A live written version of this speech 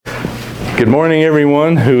Good morning,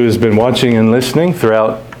 everyone who has been watching and listening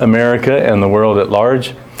throughout America and the world at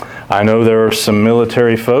large. I know there are some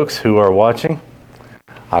military folks who are watching.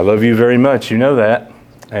 I love you very much, you know that,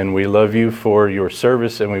 and we love you for your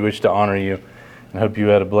service, and we wish to honor you and hope you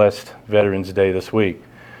had a blessed Veterans Day this week.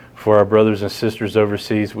 For our brothers and sisters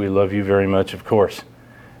overseas, we love you very much, of course,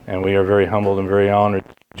 and we are very humbled and very honored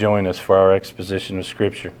to join us for our exposition of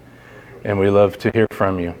Scripture, and we love to hear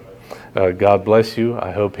from you. God bless you.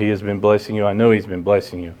 I hope He has been blessing you. I know He's been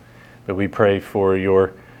blessing you, but we pray for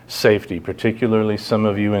your safety, particularly some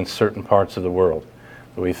of you in certain parts of the world.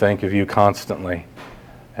 We think of you constantly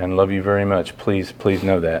and love you very much. Please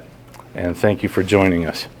know that. And thank you for joining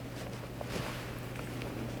us.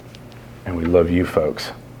 And we love you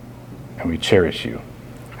folks. And we cherish you.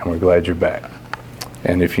 And we're glad you're back.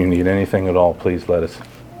 And if you need anything at all, please let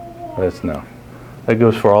us know. That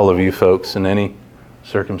goes for all of you folks in any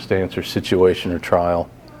circumstance or situation or trial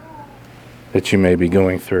that you may be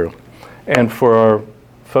going through. And for our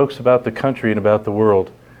folks about the country and about the world,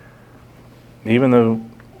 even though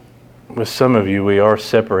with some of you we are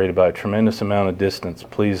separated by a tremendous amount of distance,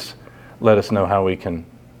 please let us know how we can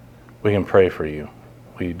pray for you.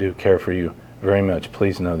 We do care for you very much.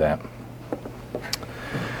 Please know that.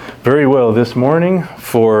 Very well, this morning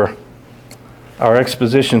for our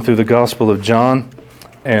exposition through the Gospel of John,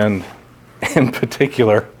 and in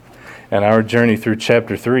particular, and our journey through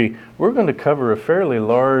chapter 3, we're going to cover a fairly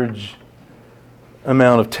large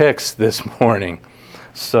amount of text this morning.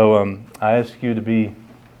 So I ask you to be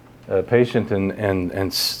patient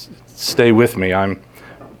and stay with me.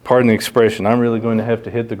 Pardon the expression, I'm really going to have to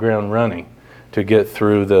hit the ground running to get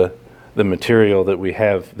through the material that we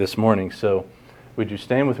have this morning. So would you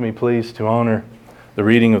stand with me, please, to honor the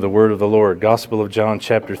reading of the Word of the Lord. Gospel of John,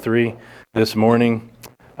 chapter 3, this morning.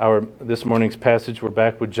 This morning's passage, we're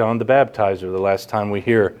back with John the Baptizer, the last time we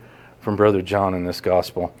hear from Brother John in this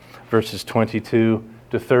gospel. Verses 22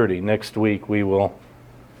 to 30. Next week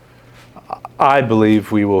I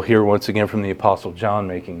believe we will hear once again from the Apostle John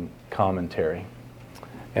making commentary.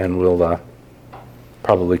 And we'll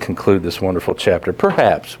probably conclude this wonderful chapter.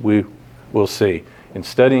 Perhaps, we will see. In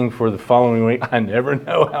studying for the following week, I never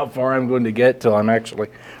know how far I'm going to get till I'm actually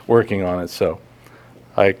working on it. So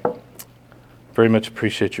I very much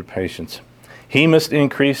appreciate your patience. He must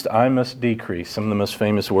increase, I must decrease. Some of the most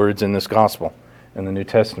famous words in this gospel in the New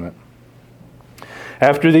Testament.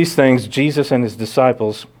 After these things, Jesus and his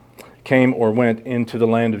disciples came or went into the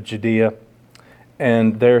land of Judea,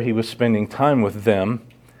 and there he was spending time with them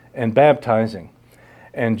and baptizing.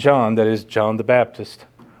 And John, that is John the Baptist,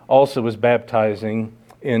 also was baptizing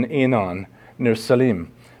in Enon, near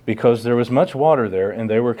Salim, because there was much water there, and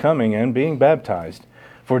they were coming and being baptized.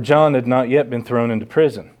 For John had not yet been thrown into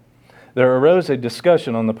prison. There arose a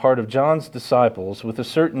discussion on the part of John's disciples with a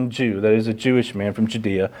certain Jew, that is a Jewish man from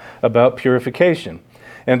Judea, about purification.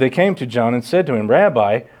 And they came to John and said to him,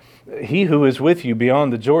 Rabbi, he who is with you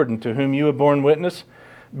beyond the Jordan, to whom you have borne witness,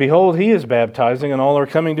 behold, he is baptizing, and all are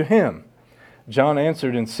coming to him. John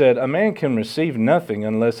answered and said, A man can receive nothing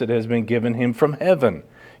unless it has been given him from heaven.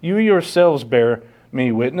 You yourselves bear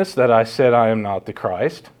me witness that I said I am not the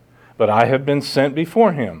Christ, but I have been sent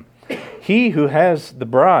before him. He who has the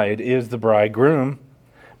bride is the bridegroom,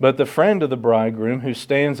 but the friend of the bridegroom who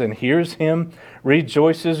stands and hears him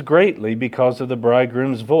rejoices greatly because of the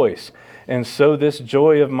bridegroom's voice. And so this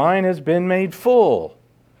joy of mine has been made full.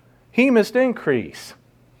 He must increase,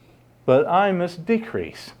 but I must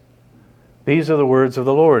decrease. These are the words of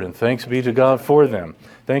the Lord, and thanks be to God for them.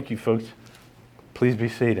 Thank you, folks. Please be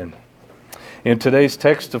seated. In today's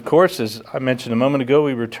text, of course, as I mentioned a moment ago,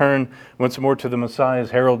 we return once more to the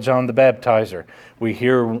Messiah's herald, John the Baptizer. We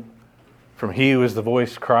hear from he who is the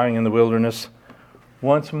voice crying in the wilderness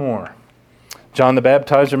once more. John the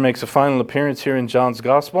Baptizer makes a final appearance here in John's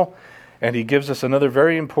Gospel, and he gives us another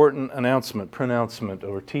very important pronouncement,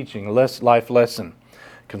 or teaching, life lesson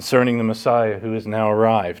concerning the Messiah who has now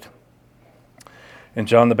arrived. And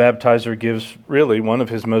John the Baptizer gives really one of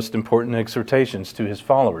his most important exhortations to his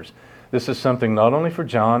followers. This is something not only for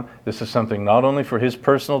John, this is something not only for his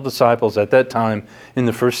personal disciples at that time in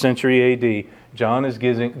the 1st century A.D. John is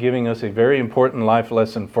giving us a very important life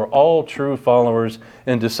lesson for all true followers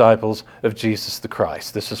and disciples of Jesus the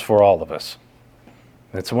Christ. This is for all of us.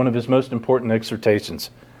 That's one of his most important exhortations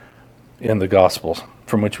in the Gospels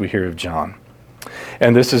from which we hear of John.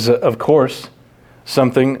 And this is, of course,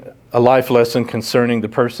 a life lesson concerning the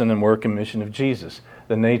person and work and mission of Jesus.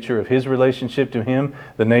 The nature of his relationship to him,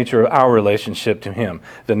 the nature of our relationship to him,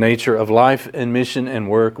 the nature of life and mission and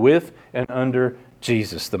work with and under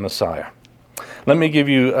Jesus, the Messiah. Let me give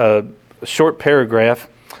you a short paragraph.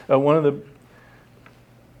 One of the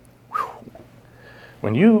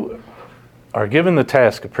When you are given the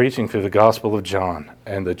task of preaching through the Gospel of John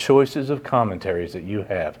and the choices of commentaries that you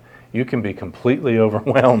have, you can be completely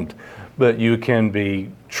overwhelmed, but you can be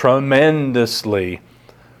tremendously,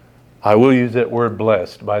 I will use that word,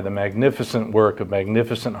 blessed by the magnificent work of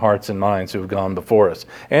magnificent hearts and minds who have gone before us,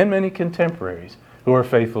 and many contemporaries who are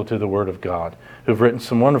faithful to the Word of God, who've written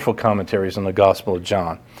some wonderful commentaries on the Gospel of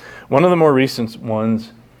John. One of the more recent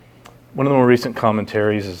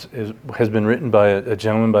commentaries has been written by a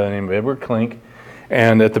gentleman by the name of Edward Klink,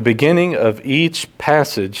 and at the beginning of each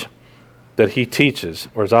passage that he teaches,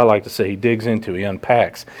 or as I like to say, he digs into, he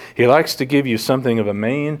unpacks, he likes to give you something of a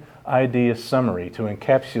main idea summary to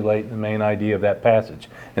encapsulate the main idea of that passage,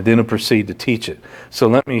 and then he'll proceed to teach it. So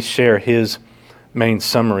let me share his main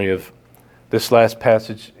summary of this last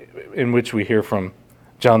passage in which we hear from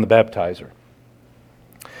John the Baptizer.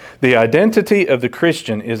 The identity of the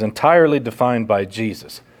Christian is entirely defined by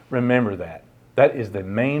Jesus. Remember that. That is the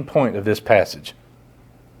main point of this passage.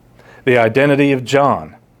 The identity of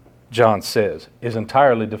John, John says, is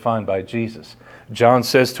entirely defined by Jesus. John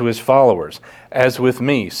says to his followers, as with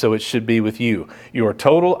me, so it should be with you. Your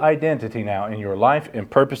total identity now in your life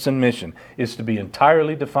and purpose and mission is to be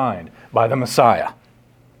entirely defined by the Messiah,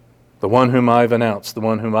 the one whom I've announced, the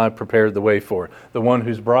one whom I've prepared the way for, the one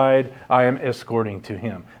whose bride I am escorting to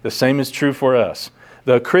him. The same is true for us.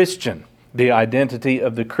 The Christian, the identity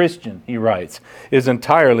of the Christian, he writes, is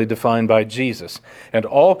entirely defined by Jesus, and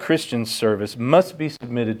all Christian service must be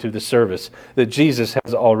submitted to the service that Jesus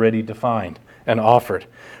has already defined and offered.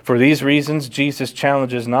 For these reasons, Jesus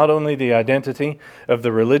challenges not only the identity of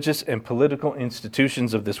the religious and political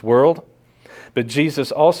institutions of this world, but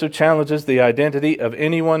Jesus also challenges the identity of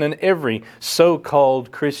anyone in every so-called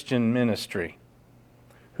Christian ministry.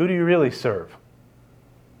 Who do you really serve?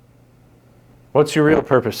 What's your real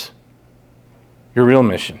purpose? Your real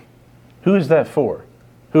mission? Who is that for?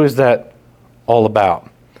 Who is that all about?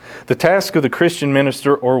 The task of the Christian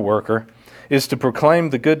minister or worker is to proclaim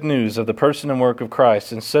the good news of the person and work of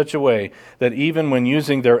Christ in such a way that even when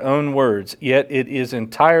using their own words, yet it is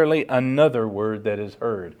entirely another word that is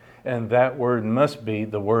heard. And that word must be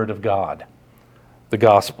the Word of God, the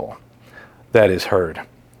gospel that is heard.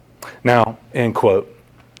 Now, end quote.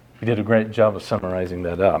 You did a great job of summarizing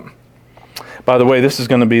that up. By the way, this is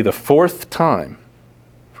going to be the fourth time,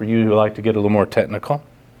 for you who like to get a little more technical,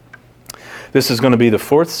 this is going to be the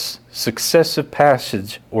fourth successive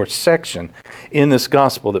passage or section in this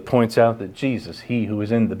gospel that points out that Jesus, he who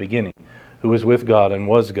was in the beginning, who was with God and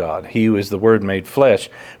was God, he who is the Word made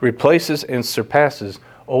flesh, replaces and surpasses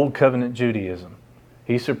Old Covenant Judaism.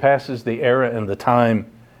 He surpasses the era and the time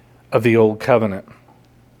of the Old Covenant.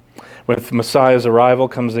 With Messiah's arrival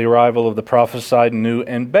comes the arrival of the prophesied new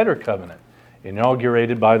and better covenant,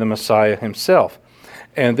 inaugurated by the Messiah himself.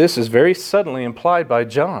 And this is very subtly implied by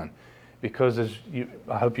John, because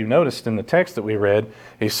I hope you noticed in the text that we read,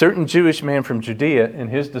 a certain Jewish man from Judea and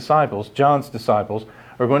his disciples, John's disciples,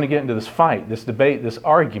 are going to get into this fight, this debate, this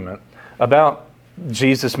argument about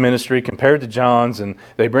Jesus' ministry compared to John's, and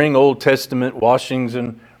they bring Old Testament washings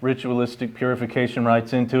and ritualistic purification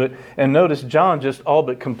rites into it. And notice John just all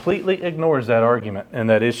but completely ignores that argument and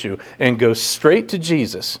that issue and goes straight to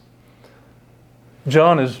Jesus.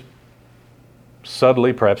 John is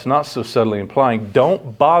subtly, perhaps not so subtly, implying,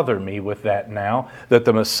 don't bother me with that now that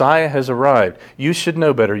the Messiah has arrived. You should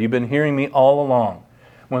know better. You've been hearing me all along.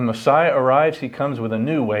 When Messiah arrives, he comes with a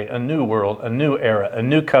new way, a new world, a new era, a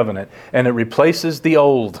new covenant, and it replaces the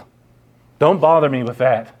old. Don't bother me with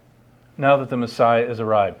that now that the Messiah has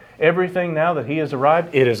arrived. Everything now that he has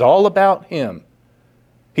arrived, it is all about him.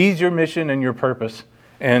 He's your mission and your purpose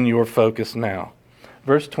and your focus now.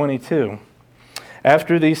 Verse 22.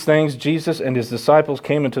 After these things, Jesus and his disciples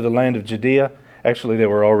came into the land of Judea. Actually, they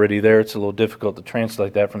were already there. It's a little difficult to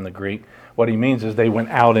translate that from the Greek. What he means is they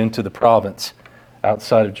went out into the province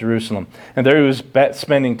outside of Jerusalem. And there he was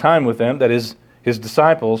spending time with them, that is, his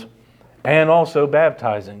disciples, and also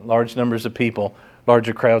baptizing large numbers of people,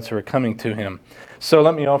 larger crowds who are coming to him. So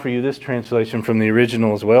let me offer you this translation from the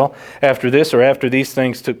original as well. After this, or after these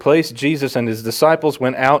things took place, Jesus and his disciples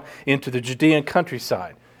went out into the Judean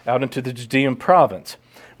countryside, out into the Judean province,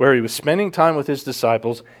 where he was spending time with his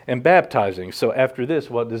disciples and baptizing. So after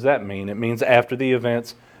this, what does that mean? It means after the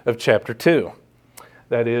events of chapter 2.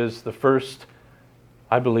 That is the first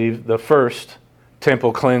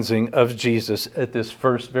temple cleansing of Jesus at this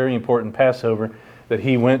first very important Passover, that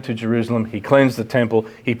he went to Jerusalem, he cleansed the temple,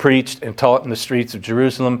 he preached and taught in the streets of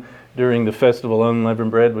Jerusalem during the festival of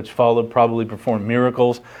unleavened bread, which followed, probably performed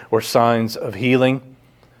miracles or signs of healing.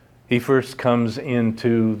 He first comes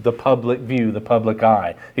into the public view, the public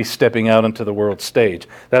eye. He's stepping out onto the world stage.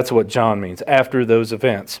 That's what John means, after those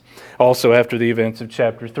events. Also after the events of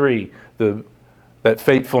chapter 3, that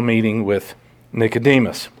fateful meeting with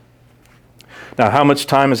Nicodemus. Now, how much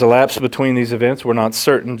time has elapsed between these events, we're not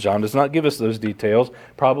certain. John does not give us those details.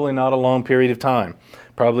 Probably not a long period of time.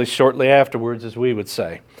 Probably shortly afterwards, as we would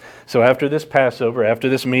say. So after this Passover, after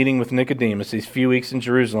this meeting with Nicodemus, these few weeks in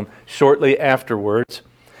Jerusalem, shortly afterwards,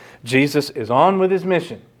 Jesus is on with his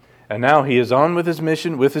mission. And now he is on with his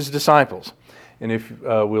mission with his disciples. And if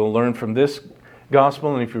we'll learn from this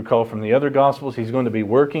gospel, and if you recall from the other gospels, he's going to be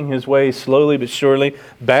working his way slowly but surely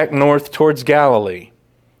back north towards Galilee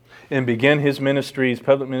and begin his ministry, his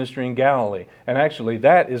public ministry in Galilee. And actually,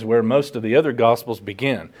 that is where most of the other gospels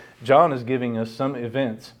begin. John is giving us some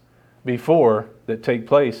events that take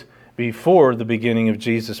place before the beginning of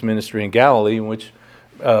Jesus' ministry in Galilee, in which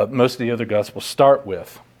most of the other gospels start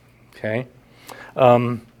with. Okay?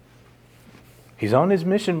 He's on his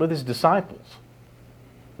mission with his disciples.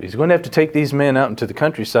 He's going to have to take these men out into the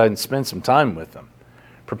countryside and spend some time with them,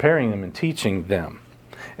 preparing them and teaching them.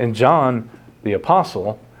 And John, the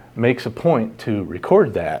apostle, makes a point to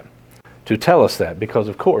record that, to tell us that, because,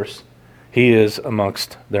 of course, he is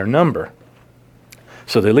amongst their number.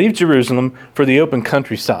 So they leave Jerusalem for the open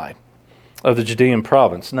countryside of the Judean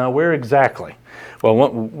province. Now, where exactly? Well,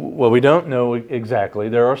 we don't know exactly.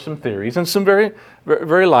 There are some theories, and some very,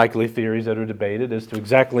 very likely theories that are debated as to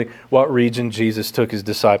exactly what region Jesus took his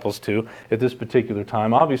disciples to at this particular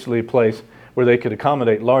time. Obviously, a place where they could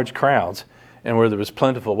accommodate large crowds and where there was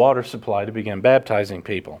plentiful water supply to begin baptizing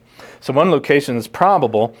people. So one location that's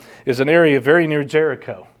probable is an area very near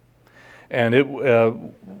Jericho. And it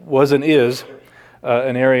was and is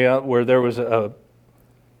an area where there was,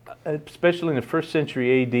 especially in the first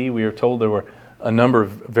century A.D., we are told there were a number of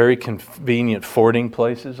very convenient fording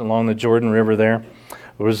places along the Jordan River there.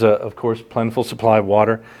 There was, of course, plentiful supply of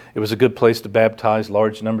water. It was a good place to baptize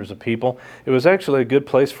large numbers of people. It was actually a good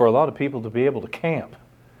place for a lot of people to be able to camp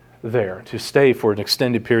there, to stay for an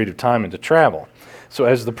extended period of time and to travel. So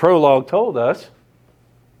as the prologue told us,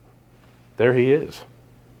 there he is,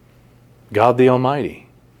 God the Almighty,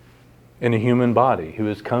 in a human body, who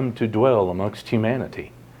has come to dwell amongst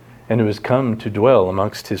humanity and who has come to dwell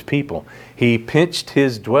amongst his people. He pitched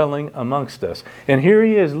his dwelling amongst us. And here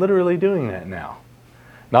he is literally doing that now.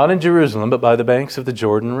 Not in Jerusalem, but by the banks of the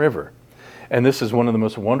Jordan River. And this is one of the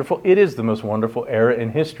most wonderful, it is the most wonderful era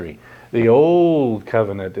in history. The old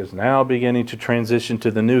covenant is now beginning to transition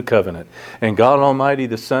to the new covenant. And God Almighty,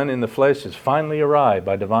 the Son in the flesh, has finally arrived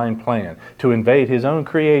by divine plan to invade his own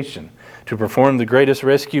creation, to perform the greatest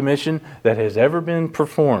rescue mission that has ever been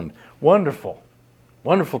performed. Wonderful,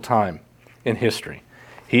 wonderful time in history.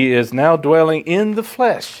 He is now dwelling in the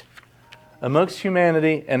flesh amongst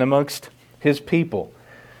humanity and amongst his people.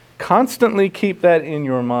 Constantly keep that in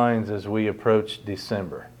your minds as we approach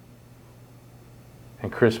December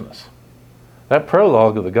and Christmas. That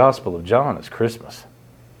prologue of the Gospel of John is Christmas.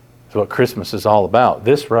 It's what Christmas is all about.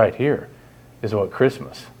 This right here is what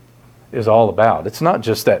Christmas is all about. It's not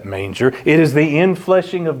just that manger. It is the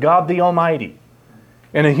infleshing of God the Almighty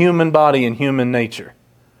in a human body and human nature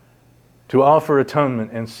to offer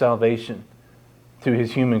atonement and salvation to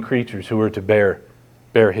his human creatures who are to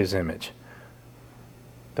bear his image.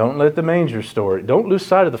 Don't let the manger story, don't lose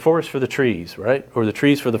sight of the forest for the trees, right? Or the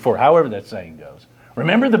trees for the forest, however that saying goes.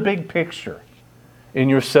 Remember the big picture in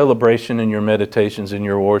your celebration, in your meditations, in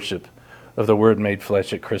your worship of the Word made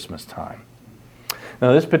flesh at Christmas time.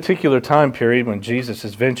 Now, this particular time period when Jesus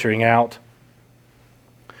is venturing out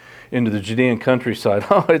into the Judean countryside,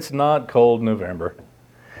 it's not cold November.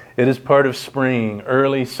 It is part of spring,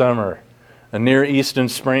 early summer, a near eastern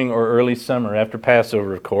spring or early summer after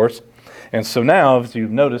Passover, of course. And so now, as you've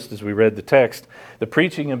noticed as we read the text, the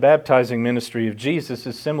preaching and baptizing ministry of Jesus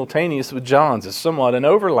is simultaneous with John's. It's somewhat an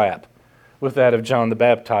overlap with that of John the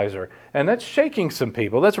Baptizer. And that's shaking some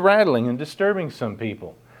people. That's rattling and disturbing some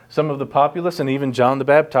people. Some of the populace and even John the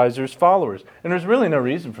Baptizer's followers. And there's really no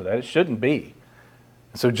reason for that. It shouldn't be.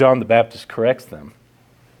 So John the Baptist corrects them.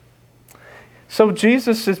 So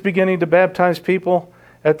Jesus is beginning to baptize people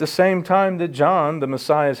at the same time that John, the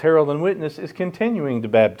Messiah's herald and witness, is continuing to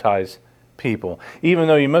baptize people. Even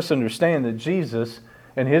though you must understand that Jesus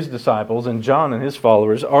and his disciples and John and his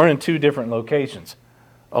followers are in two different locations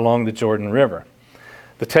along the Jordan River.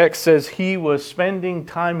 The text says he was spending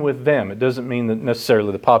time with them. It doesn't mean that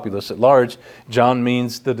necessarily the populace at large. John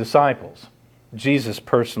means the disciples, Jesus'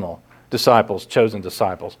 personal disciples, chosen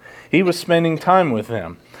disciples. He was spending time with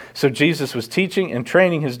them. So Jesus was teaching and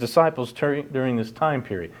training his disciples during this time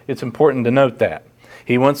period. It's important to note that.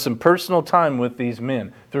 He wants some personal time with these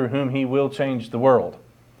men through whom he will change the world.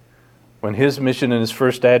 When his mission in his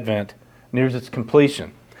first advent nears its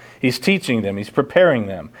completion, he's teaching them, he's preparing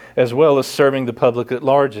them, as well as serving the public at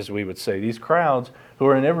large, as we would say. These crowds who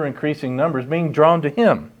are in ever-increasing numbers being drawn to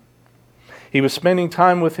him. He was spending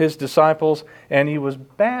time with his disciples, and he was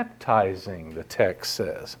baptizing, the text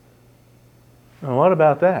says. Now, what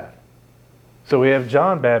about that? So we have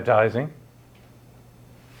John baptizing.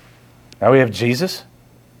 Now we have Jesus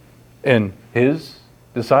and his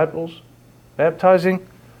disciples baptizing.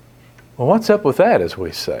 Well, what's up with that, as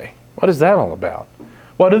we say? What is that all about?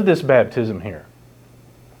 What of this baptism here?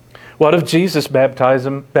 What of Jesus'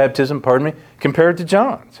 baptism, compared to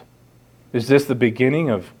John's? Is this the beginning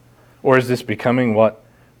of, or is this becoming what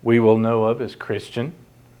we will know of as Christian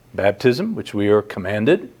baptism, which we are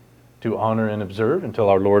commanded to honor and observe until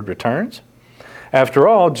our Lord returns? After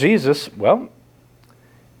all, Jesus, well,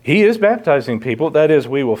 he is baptizing people. That is,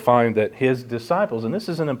 we will find that his disciples, and this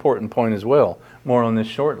is an important point as well, more on this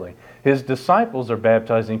shortly, his disciples are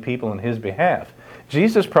baptizing people in his behalf.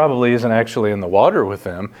 Jesus probably isn't actually in the water with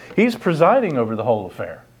them. He's presiding over the whole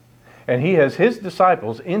affair. And he has his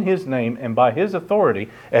disciples in his name and by his authority,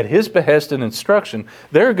 at his behest and instruction,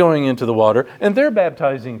 they're going into the water and they're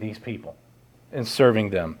baptizing these people and serving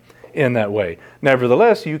them in that way.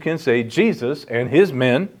 Nevertheless, you can say Jesus and his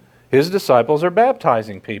men, his disciples, are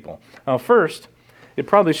baptizing people. Now, first, it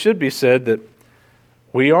probably should be said that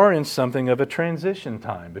we are in something of a transition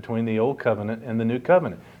time between the Old Covenant and the New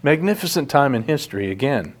Covenant. Magnificent time in history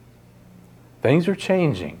again. Things are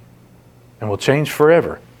changing and will change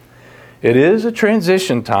forever. It is a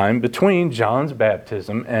transition time between John's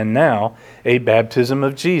baptism and now a baptism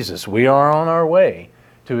of Jesus. We are on our way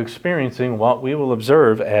to experiencing what we will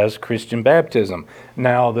observe as Christian baptism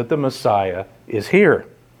now that the Messiah is here.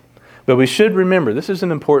 But we should remember, this is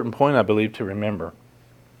an important point, I believe, to remember,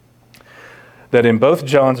 that in both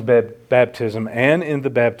John's baptism and in the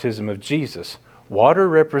baptism of Jesus, water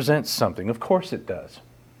represents something. Of course it does.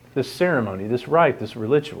 This ceremony, this rite, this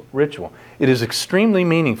ritual, it is extremely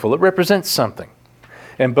meaningful. It represents something.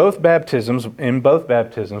 In both baptisms,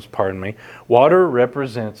 water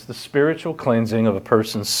represents the spiritual cleansing of a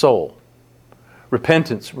person's soul.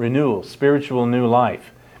 Repentance, renewal, spiritual new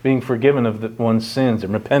life, being forgiven of one's sins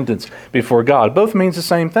and repentance before God. Both means the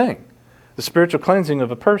same thing. The spiritual cleansing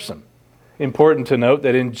of a person. Important to note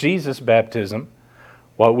that in Jesus' baptism,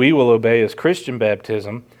 what we will obey as Christian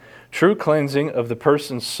baptism, true cleansing of the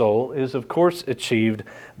person's soul is of course achieved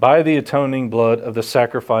by the atoning blood of the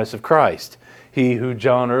sacrifice of Christ. He who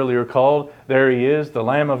John earlier called, there he is, the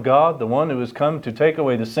Lamb of God, the one who has come to take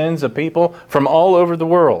away the sins of people from all over the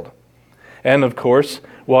world. And of course,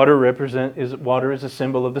 water is a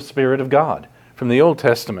symbol of the Spirit of God from the Old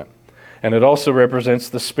Testament. And it also represents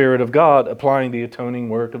the Spirit of God applying the atoning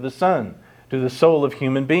work of the Son to the soul of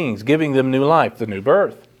human beings, giving them new life, the new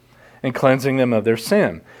birth, and cleansing them of their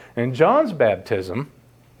sin. In John's baptism,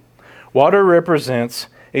 water represents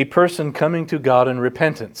a person coming to God in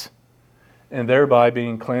repentance and thereby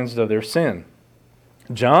being cleansed of their sin.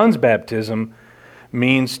 John's baptism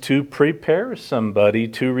means to prepare somebody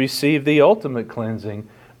to receive the ultimate cleansing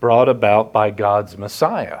brought about by God's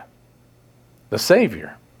Messiah, the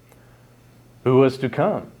Savior, who was to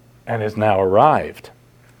come and has now arrived.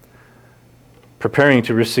 Preparing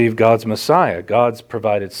to receive God's Messiah, God's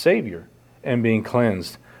provided Savior, and being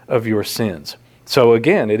cleansed of your sins. So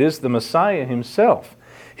again, it is the Messiah himself,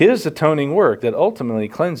 his atoning work, that ultimately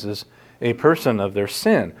cleanses a person of their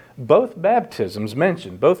sin. Both baptisms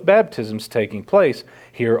mentioned, both baptisms taking place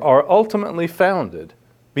here are ultimately founded,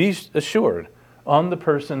 be assured, on the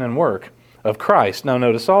person and work of Christ. Now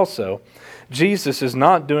notice also, Jesus is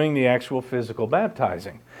not doing the actual physical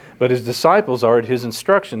baptizing, but his disciples are at his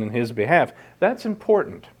instruction in his behalf. That's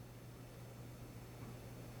important.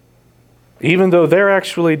 Even though they're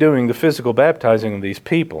actually doing the physical baptizing of these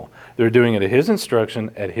people, they're doing it at his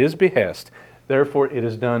instruction, at his behest. Therefore, it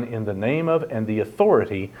is done in the name of and the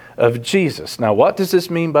authority of Jesus. Now, what does this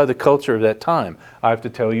mean by the culture of that time? I have to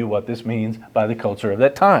tell you what this means by the culture of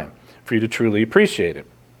that time for you to truly appreciate it.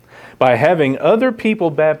 By having other people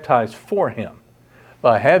baptized for him,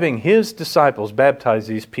 by having his disciples baptize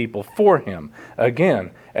these people for him,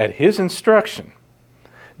 again, at his instruction,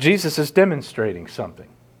 Jesus is demonstrating something.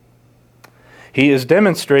 He is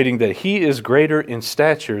demonstrating that he is greater in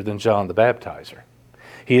stature than John the Baptizer.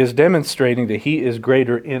 He is demonstrating that he is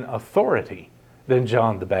greater in authority than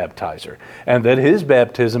John the Baptizer, and that his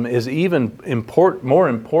baptism is even more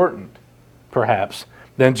important, perhaps,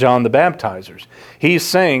 than John the Baptizer's. He's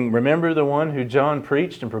saying, remember the one who John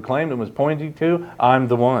preached and proclaimed and was pointing to? I'm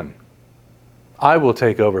the one. I will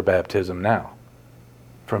take over baptism now.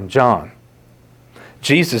 from John.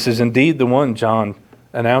 Jesus is indeed the one John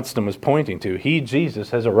announced and was pointing to. He,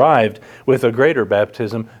 Jesus, has arrived with a greater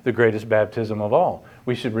baptism, the greatest baptism of all.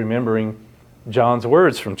 We should remembering John's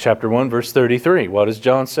words from chapter 1, verse 33. What does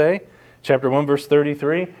John say? Chapter 1, verse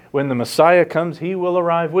 33, when the Messiah comes, he will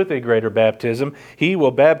arrive with a greater baptism. He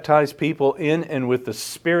will baptize people in and with the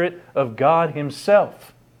Spirit of God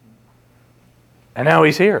himself. And now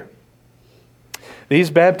he's here. These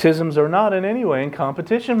baptisms are not in any way in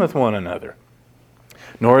competition with one another,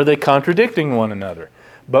 nor are they contradicting one another.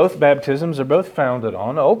 Both baptisms are both founded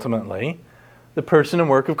on, ultimately, the person and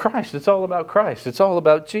work of Christ. It's all about Christ. It's all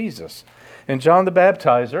about Jesus. And John the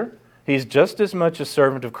Baptizer, he's just as much a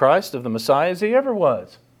servant of Christ, of the Messiah, as he ever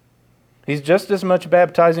was. He's just as much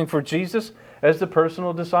baptizing for Jesus as the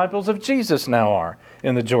personal disciples of Jesus now are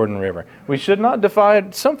in the Jordan River. We should not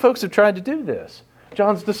divide. Some folks have tried to do this.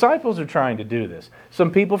 John's disciples are trying to do this.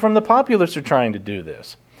 Some people from the populace are trying to do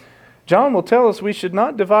this. John will tell us we should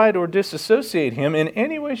not divide or disassociate him in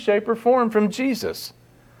any way, shape, or form from Jesus'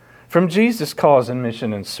 cause and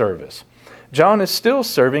mission and service. John is still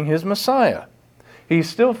serving his Messiah. He's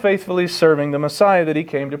still faithfully serving the Messiah that he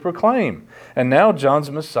came to proclaim. And now John's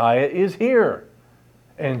Messiah is here.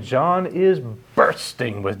 And John is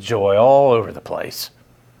bursting with joy all over the place.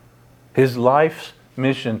 His life's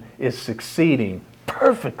mission is succeeding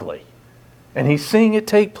perfectly. And he's seeing it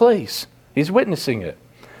take place. He's witnessing it.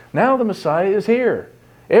 Now the Messiah is here.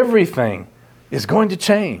 Everything is going to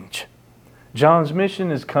change. John's mission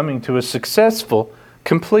is coming to a successful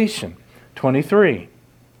completion. 23.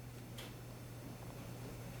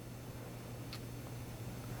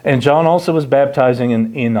 And John also was baptizing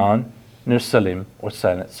in Enon, near Salim, or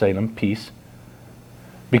Salem, peace,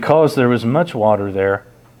 because there was much water there,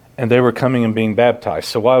 and they were coming and being baptized.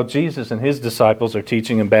 So while Jesus and his disciples are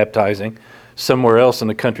teaching and baptizing somewhere else in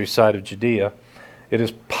the countryside of Judea, it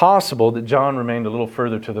is possible that John remained a little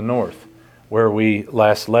further to the north, where we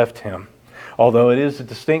last left him. Although it is a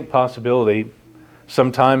distinct possibility,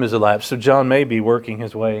 some time has elapsed, so John may be working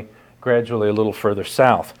his way gradually a little further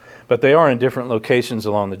south. But they are in different locations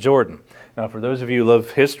along the Jordan. Now, for those of you who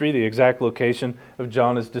love history, the exact location of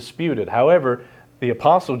John is disputed. However, the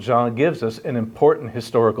Apostle John gives us an important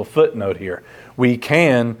historical footnote here. We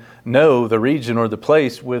can know the region or the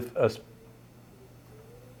place with a,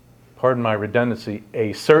 pardon my redundancy,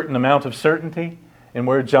 a certain amount of certainty in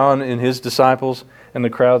where John and his disciples and the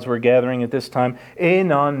crowds were gathering at this time.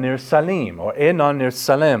 Enon near Salim, or Enon near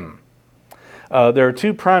Salem. There are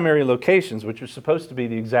two primary locations which are supposed to be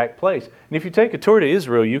the exact place. And if you take a tour to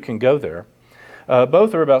Israel, you can go there.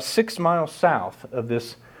 Both are about 6 miles south of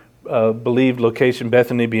this believed location,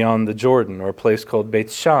 Bethany beyond the Jordan, or a place called Beit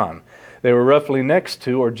Shan. They were roughly next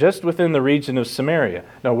to or just within the region of Samaria.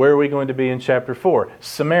 Now, where are we going to be in chapter 4?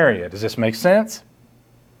 Samaria. Does this make sense?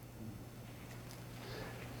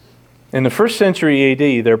 In the 1st century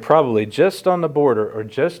AD, they're probably just on the border or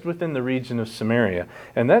just within the region of Samaria.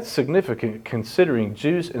 And that's significant considering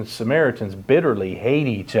Jews and Samaritans bitterly hate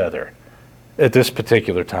each other at this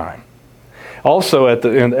particular time. Also, at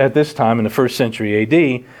this time in the 1st century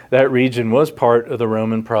AD, that region was part of the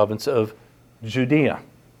Roman province of Judea.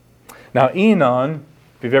 Now, Enon,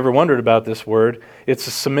 if you've ever wondered about this word, it's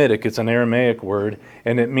a Semitic, it's an Aramaic word,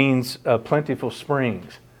 and it means plentiful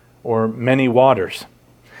springs or many waters.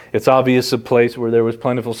 It's obvious a place where there was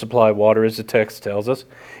plentiful supply of water, as the text tells us.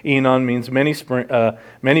 Enon means many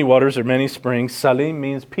waters or many springs. Salim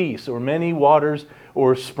means peace, or many waters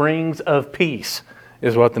or springs of peace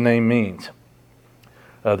is what the name means.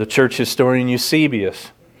 The church historian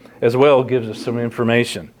Eusebius as well gives us some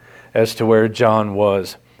information as to where John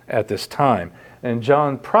was at this time. And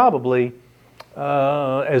John probably,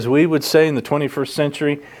 as we would say in the 21st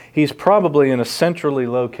century, he's probably in a centrally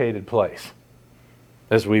located place,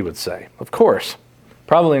 as we would say. Of course,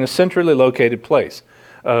 probably in a centrally located place.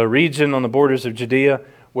 A region on the borders of Judea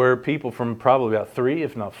where people from probably about 3,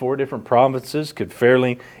 if not 4 different provinces could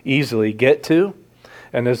fairly easily get to.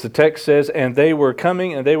 And as the text says, and they were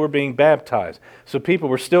coming and they were being baptized. So people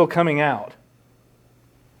were still coming out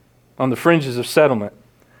on the fringes of settlement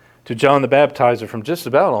to John the Baptizer from just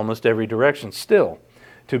about almost every direction still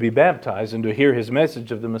to be baptized and to hear his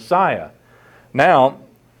message of the Messiah. Now,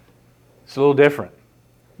 it's a little different.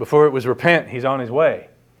 Before it was repent, he's on his way.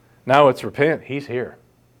 Now it's repent, he's here.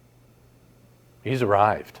 He's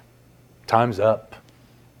arrived. Time's up.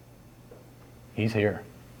 He's here.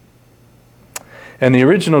 And the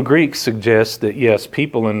original Greek suggests that, yes,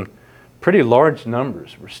 people in pretty large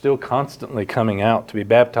numbers were still constantly coming out to be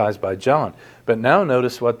baptized by John. But now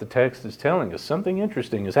notice what the text is telling us. Something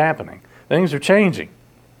interesting is happening. Things are changing.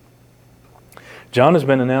 John has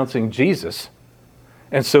been announcing Jesus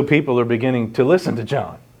And so people are beginning to listen to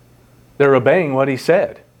John. They're obeying what he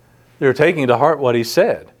said. They're taking to heart what he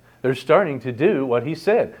said. They're starting to do what he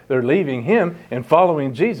said. They're leaving him and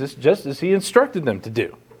following Jesus just as he instructed them to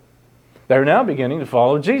do. They're now beginning to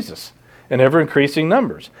follow Jesus in ever-increasing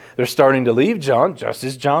numbers. They're starting to leave John just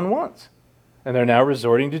as John wants. And they're now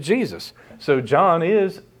resorting to Jesus. So John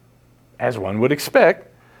is, as one would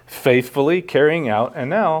expect, faithfully carrying out and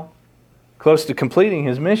now close to completing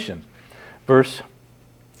his mission. Verse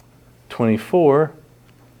 24,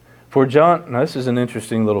 for John, now this is an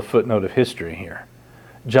interesting little footnote of history here.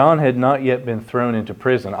 John had not yet been thrown into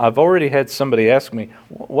prison. I've already had somebody ask me,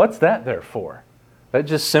 what's that there for? That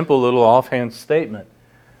just simple little offhand statement.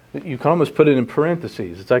 You can almost put it in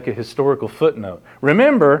parentheses. It's like a historical footnote.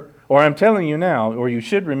 Remember, or I'm telling you now, or you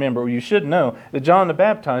should remember, or you should know, that John the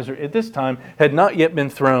Baptizer at this time had not yet been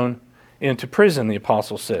thrown into prison, the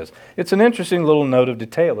apostle says. It's an interesting little note of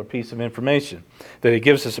detail or piece of information that he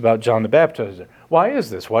gives us about John the Baptizer. Why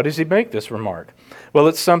is this? Why does he make this remark? Well,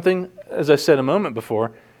 it's something, as I said a moment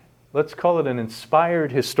before, let's call it an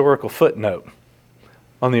inspired historical footnote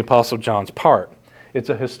on the apostle John's part. It's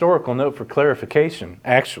a historical note for clarification,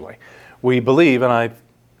 actually. We believe, and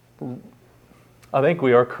I think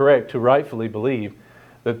we are correct to rightfully believe,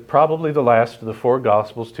 that probably the last of the four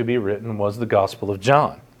Gospels to be written was the Gospel of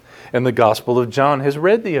John. And the Gospel of John has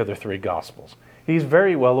read the other three Gospels. He's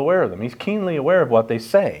very well aware of them. He's keenly aware of what they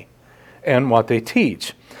say and what they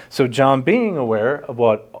teach. So John, being aware of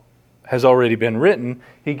what has already been written,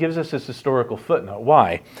 he gives us this historical footnote.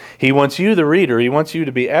 Why? He wants you, the reader, he wants you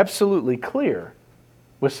to be absolutely clear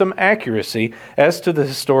with some accuracy as to the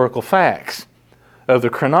historical facts of the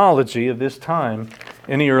chronology of this time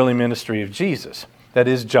in the early ministry of Jesus. That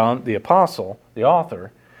is, John, the apostle, the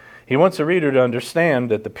author, he wants the reader to understand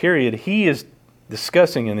that the period he is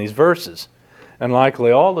discussing in these verses, and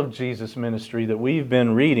likely all of Jesus' ministry that we've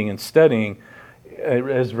been reading and studying,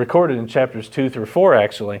 as recorded in chapters 2 through 4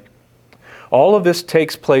 actually, all of this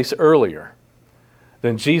takes place earlier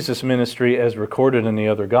than Jesus' ministry as recorded in the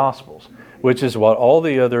other Gospels, which is what all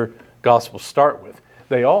the other Gospels start with.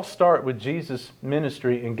 They all start with Jesus'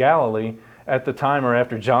 ministry in Galilee at the time or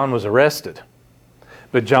after John was arrested.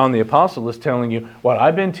 But John the Apostle is telling you, what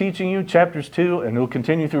I've been teaching you, chapters 2, and it will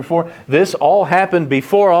continue through 4, this all happened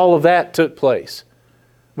before all of that took place,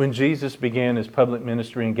 when Jesus began his public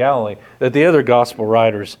ministry in Galilee, that the other Gospel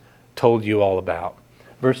writers told you all about.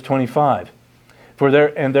 Verse 25,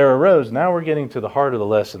 there arose, now we're getting to the heart of the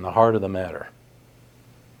lesson, the heart of the matter.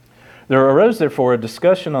 There arose, therefore, a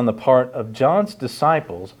discussion on the part of John's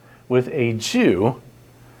disciples with a Jew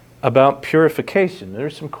about purification.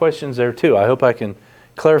 There's some questions there too. I hope I can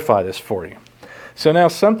clarify this for you. So now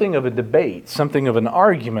something of a debate, something of an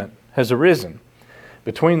argument has arisen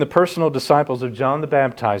between the personal disciples of John the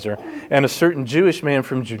Baptizer and a certain Jewish man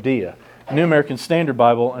from Judea. New American Standard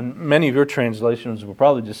Bible, and many of your translations will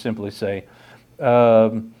probably just simply say,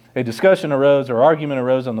 a discussion arose or argument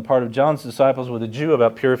arose on the part of John's disciples with a Jew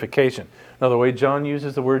about purification. Now, the way John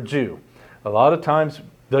uses the word Jew, a lot of times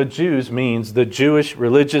the Jews means the Jewish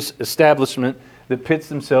religious establishment that pits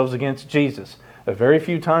themselves against Jesus. A very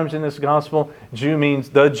few times in this gospel, Jew means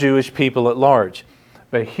the Jewish people at large.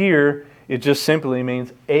 But here, it just simply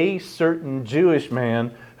means a certain Jewish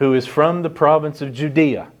man who is from the province of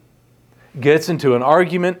Judea gets into an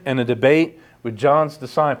argument and a debate with John's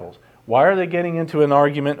disciples. Why are they getting into an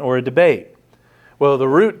argument or a debate? Well, the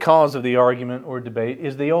root cause of the argument or debate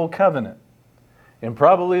is the Old Covenant. And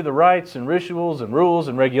probably the rites and rituals and rules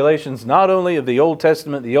and regulations, not only of the Old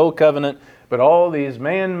Testament, the Old Covenant, but all these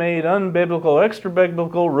man-made, unbiblical,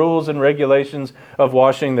 extra-biblical rules and regulations of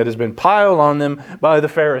washing that has been piled on them by the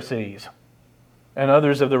Pharisees and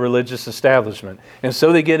others of the religious establishment. And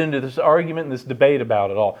so they get into this argument and this debate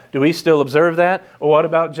about it all. Do we still observe that? Or what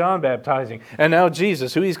about John baptizing? And now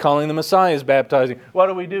Jesus, who he's calling the Messiah, is baptizing. What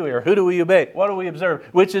do we do here? Who do we obey? What do we observe?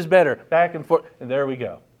 Which is better? Back and forth. And there we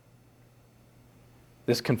go.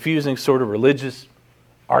 This confusing sort of religious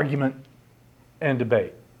argument and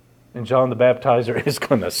debate. And John the Baptizer is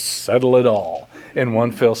going to settle it all in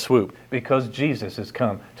one fell swoop, because Jesus has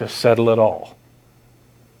come to settle it all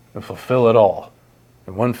and fulfill it all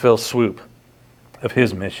in one fell swoop of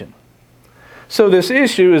his mission. So this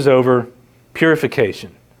issue is over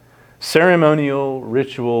purification, ceremonial,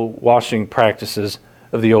 ritual washing practices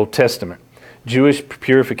of the Old Testament. Jewish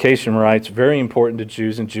purification rites, very important to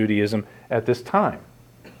Jews and Judaism at this time.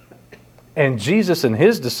 And Jesus and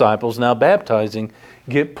his disciples, now baptizing,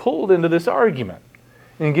 get pulled into this argument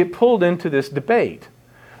and get pulled into this debate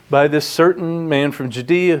by this certain man from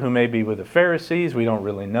Judea who may be with the Pharisees. We don't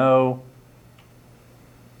really know.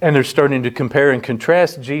 And they're starting to compare and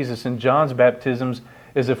contrast Jesus and John's baptisms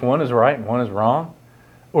as if one is right and one is wrong,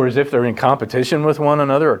 or as if they're in competition with one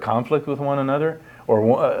another or conflict with one another,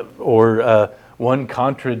 or one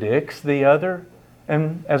contradicts the other.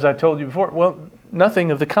 And as I told you before, well,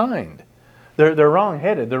 nothing of the kind. They're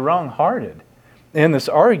wrong-headed, they're wrong-hearted in this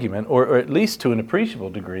argument, or at least to an appreciable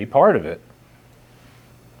degree, part of it.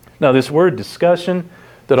 Now, this word discussion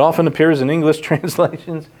that often appears in English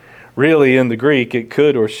translations, really in the Greek, it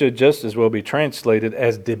could or should just as well be translated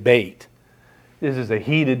as debate. This is a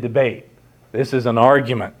heated debate. This is an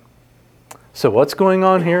argument. So what's going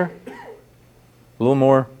on here? A little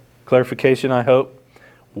more clarification, I hope.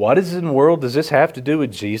 What in the world does this have to do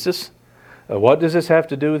with Jesus? What does this have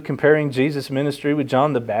to do with comparing Jesus' ministry with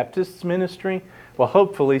John the Baptist's ministry? Well,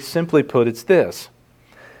 hopefully, simply put, it's this.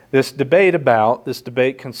 This debate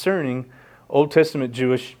concerning Old Testament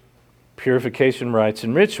Jewish purification rites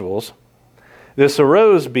and rituals, this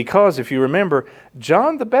arose because, if you remember,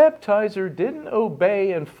 John the Baptizer didn't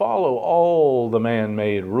obey and follow all the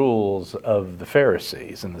man-made rules of the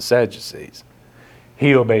Pharisees and the Sadducees.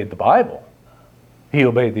 He obeyed the Bible. He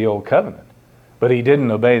obeyed the Old Covenant. But he didn't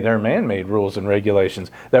obey their man-made rules and regulations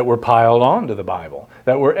that were piled onto the Bible,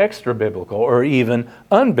 that were extra-biblical or even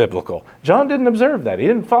unbiblical. John didn't observe that. He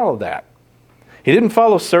didn't follow that. He didn't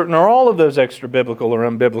follow certain or all of those extra-biblical or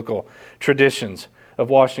unbiblical traditions of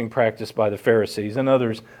washing practiced by the Pharisees and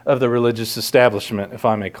others of the religious establishment, if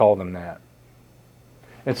I may call them that.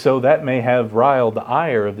 And so that may have riled the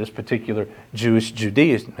ire of this particular Jewish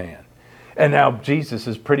Judean man. And now Jesus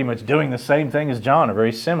is pretty much doing the same thing as John, or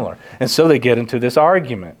very similar. And so they get into this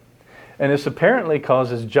argument. And this apparently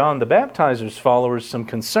causes John the Baptizer's followers some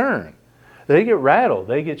concern. They get rattled.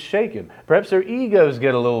 They get shaken. Perhaps their egos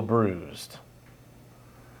get a little bruised.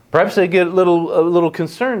 Perhaps they get a little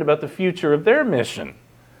concerned about the future of their mission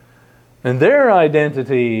and their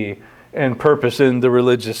identity and purpose in the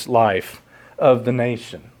religious life of the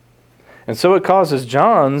nation. And so it causes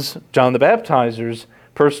John the Baptizer's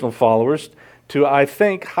personal followers to, I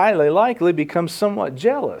think, highly likely become somewhat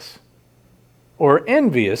jealous or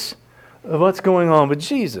envious of what's going on with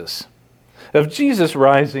Jesus, of Jesus'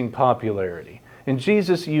 rising popularity and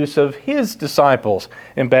Jesus' use of his disciples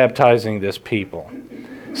in baptizing this people.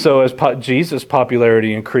 So as Jesus'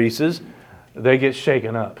 popularity increases, they get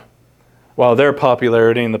shaken up, while their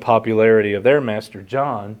popularity and the popularity of their master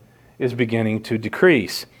John is beginning to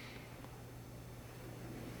decrease.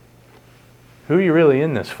 Who are you really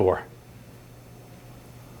in this for?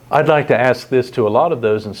 I'd like to ask this to a lot of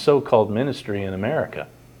those in so-called ministry in America.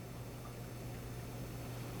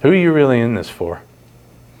 Who are you really in this for?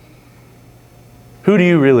 Who do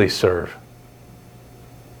you really serve?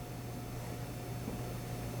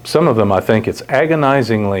 Some of them, I think, it's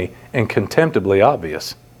agonizingly and contemptibly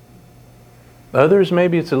obvious. Others,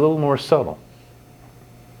 maybe it's a little more subtle.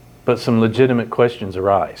 But some legitimate questions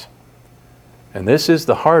arise. And this is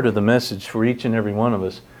the heart of the message for each and every one of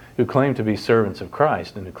us who claim to be servants of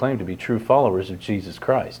Christ and who claim to be true followers of Jesus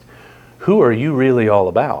Christ. Who are you really all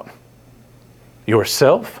about?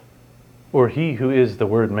 Yourself, or he who is the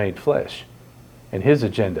Word made flesh, and his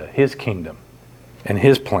agenda, his kingdom, and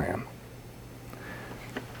his plan?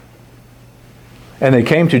 And they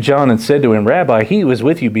came to John and said to him, Rabbi, he who is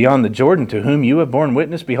with you beyond the Jordan, to whom you have borne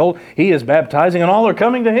witness, behold, he is baptizing, and all are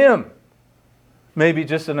coming to him. Maybe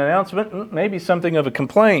just an announcement, maybe something of a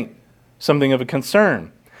complaint, something of a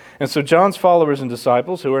concern. And so John's followers and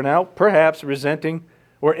disciples, who are now perhaps resenting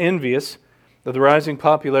or envious of the rising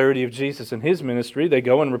popularity of Jesus and his ministry, they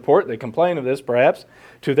go and report, they complain of this perhaps,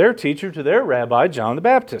 to their teacher, to their rabbi, John the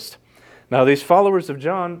Baptist. Now these followers of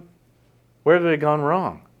John, where have they gone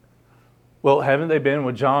wrong? Well, haven't they been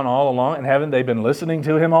with John all along? And haven't they been listening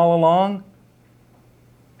to him all along?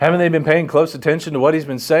 Haven't they been paying close attention to what he's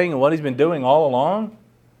been saying and what he's been doing all along?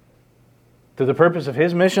 To the purpose of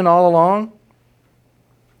his mission all along?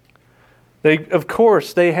 Of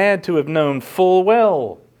course, they had to have known full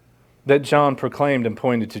well that John proclaimed and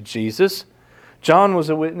pointed to Jesus. John was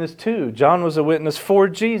a witness too. John was a witness for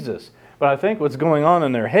Jesus. But I think what's going on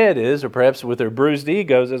in their head is, or perhaps with their bruised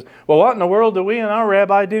egos, is, well, what in the world do we and our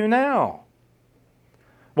rabbi do now?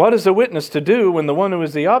 What is a witness to do when the one who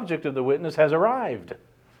is the object of the witness has arrived?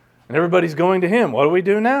 And everybody's going to him. What do we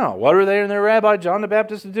do now? What are they and their rabbi, John the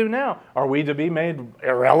Baptist, to do now? Are we to be made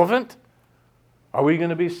irrelevant? Are we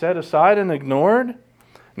going to be set aside and ignored?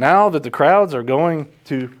 Now that the crowds are going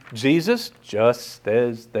to Jesus, just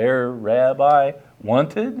as their rabbi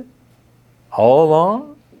wanted all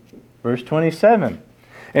along? Verse 27.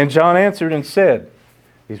 And John answered and said,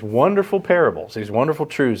 these wonderful parables, these wonderful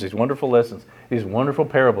truths, these wonderful lessons, these wonderful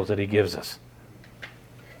parables that he gives us.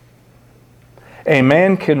 A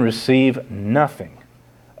man can receive nothing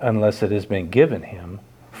unless it has been given him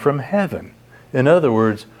from heaven. In other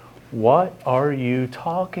words, what are you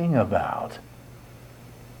talking about?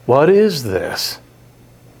 What is this?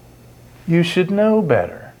 You should know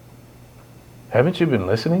better. Haven't you been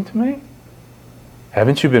listening to me?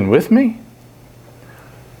 Haven't you been with me?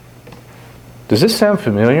 Does this sound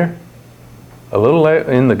familiar? A little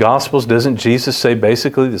in the Gospels, doesn't Jesus say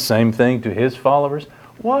basically the same thing to his followers?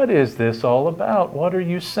 What is this all about? What are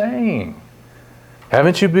you saying?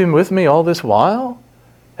 Haven't you been with me all this while?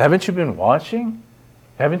 Haven't you been watching?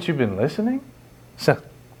 Haven't you been listening?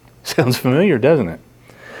 Sounds familiar, doesn't it?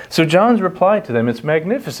 So John's reply to them, it's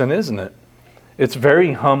magnificent, isn't it? It's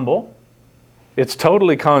very humble. It's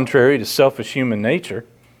totally contrary to selfish human nature.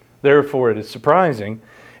 Therefore, it is surprising.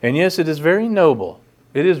 And yes, it is very noble.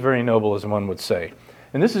 It is very noble, as one would say.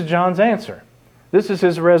 And this is John's answer. This is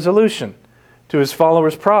his resolution to his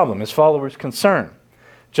followers' problem, his followers' concern.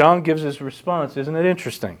 John gives his response. Isn't it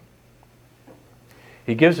interesting?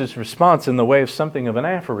 He gives his response in the way of something of an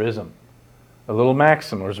aphorism, a little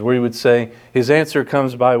maxim, or as we would say, his answer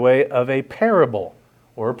comes by way of a parable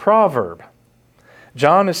or a proverb.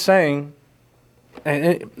 John is saying,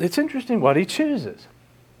 and it's interesting what he chooses.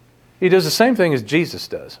 He does the same thing as Jesus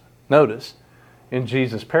does. Notice, in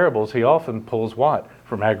Jesus' parables, he often pulls what?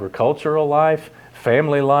 From agricultural life,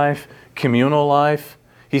 family life, communal life.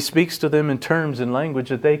 He speaks to them in terms and language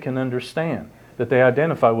that they can understand, that they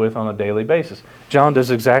identify with on a daily basis. John does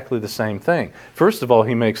exactly the same thing. First of all,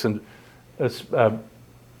 he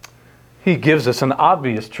gives us an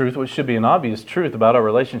obvious truth, which should be an obvious truth about our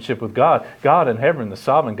relationship with God. God in heaven, the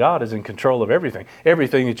sovereign God, is in control of everything.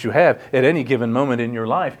 Everything that you have at any given moment in your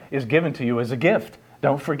life is given to you as a gift.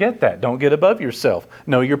 Don't forget that. Don't get above yourself.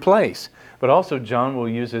 Know your place. But also John will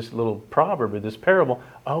use this little proverb or this parable,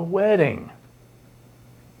 a wedding.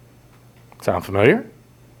 Sound familiar?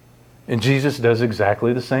 And Jesus does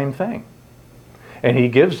exactly the same thing. And he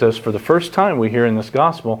gives us, for the first time we hear in this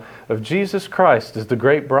gospel, of Jesus Christ as the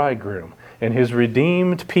great bridegroom and his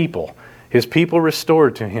redeemed people, his people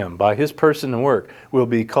restored to him by his person and work, will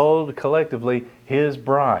be called collectively his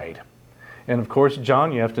bride. And of course,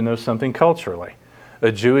 John, you have to know something culturally.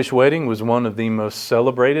 A Jewish wedding was one of the most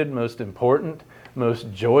celebrated, most important,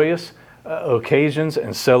 most joyous occasions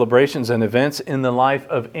and celebrations and events in the life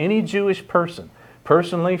of any Jewish person.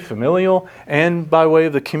 Personally, familial, and by way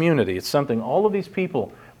of the community. It's something all of these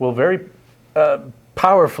people will very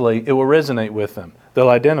powerfully, it will resonate with them. They'll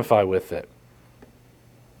identify with it.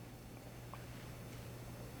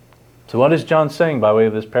 So what is John saying by way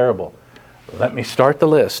of this parable? Let me start the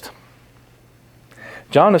list.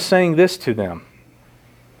 John is saying this to them.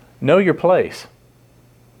 Know your place.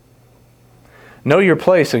 Know your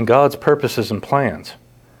place in God's purposes and plans.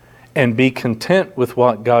 And be content with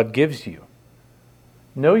what God gives you.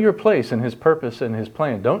 Know your place in his purpose and his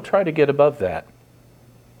plan. Don't try to get above that.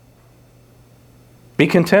 Be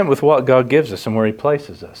content with what God gives us and where he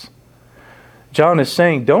places us. John is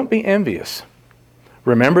saying, don't be envious.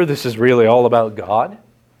 Remember, this is really all about God.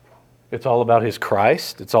 It's all about his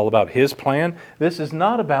Christ. It's all about his plan. This is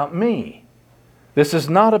not about me. This is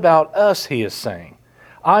not about us, he is saying.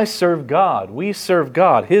 I serve God. We serve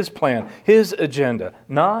God, his plan, his agenda,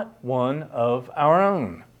 not one of our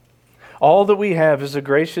own. All that we have is a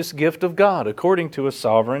gracious gift of God according to a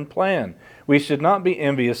sovereign plan. We should not be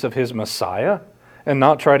envious of his Messiah and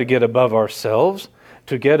not try to get above ourselves,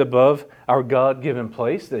 to get above our God-given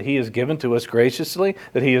place that he has given to us graciously,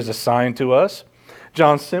 that he has assigned to us.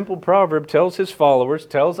 John's simple proverb tells his followers,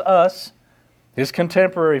 tells us, his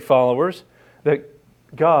contemporary followers, that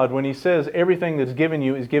God, when he says everything that's given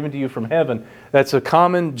you is given to you from heaven, that's a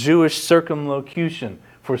common Jewish circumlocution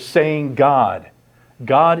for saying God.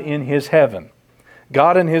 God in his heaven.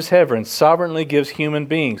 God in his heaven sovereignly gives human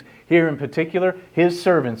beings, here in particular, his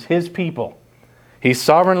servants, his people. He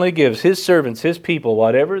sovereignly gives his servants, his people,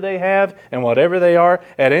 whatever they have and whatever they are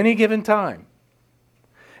at any given time.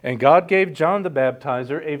 And God gave John the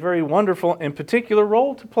Baptizer a very wonderful and particular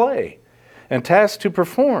role to play and task to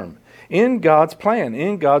perform in God's plan,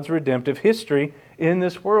 in God's redemptive history in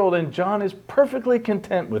this world. And John is perfectly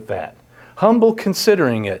content with that, humble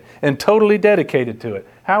considering it, and totally dedicated to it.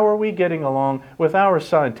 How are we getting along with our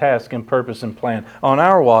assigned task and purpose and plan on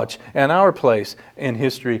our watch and our place in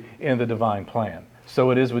history in the divine plan? So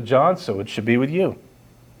it is with John, so it should be with you.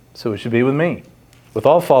 So it should be with me, with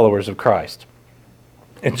all followers of Christ.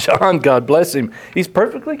 And John, God bless him, he's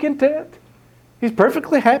perfectly content. He's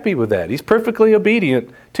perfectly happy with that. He's perfectly obedient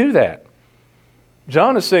to that.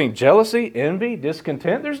 John is saying jealousy, envy,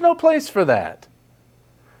 discontent, there's no place for that.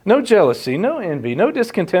 No jealousy, no envy, no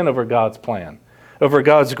discontent over God's plan, over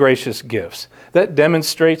God's gracious gifts. That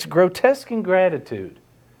demonstrates grotesque ingratitude,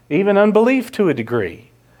 even unbelief to a degree.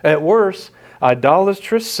 At worst,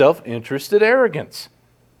 idolatrous, self-interested arrogance.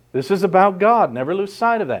 This is about God. Never lose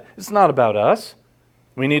sight of that. It's not about us.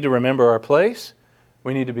 We need to remember our place.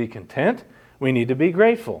 We need to be content. We need to be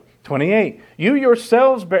grateful. 28. You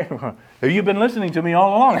yourselves bear... You've been listening to me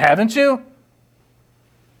all along, haven't you?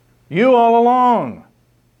 You all along.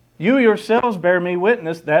 You yourselves bear me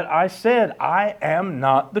witness that I said, I am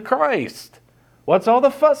not the Christ. What's all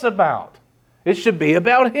the fuss about? It should be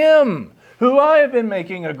about Him, who I have been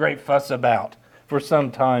making a great fuss about for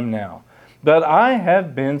some time now. But I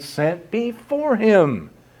have been sent before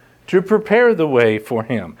Him to prepare the way for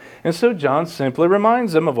Him. And so John simply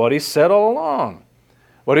reminds them of what he said all along,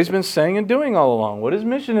 what he's been saying and doing all along, what his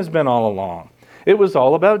mission has been all along. It was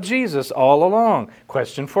all about Jesus all along.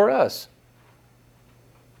 Question for us.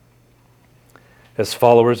 As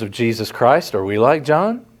followers of Jesus Christ, are we like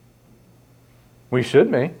John? We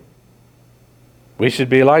should be. We should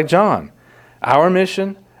be like John. Our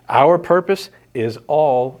mission, our purpose is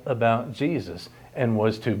all about Jesus and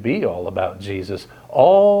was to be all about Jesus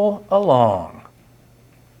all along.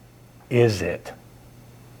 Is it?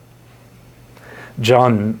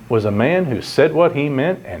 John was a man who said what he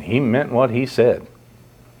meant, and he meant what he said.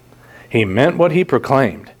 He meant what he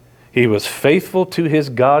proclaimed. He was faithful to his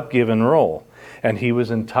God-given role, and he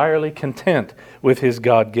was entirely content with his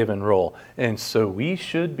God-given role. And so we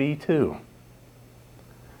should be too.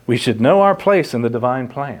 We should know our place in the divine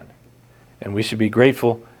plan, and we should be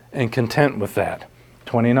grateful and content with that.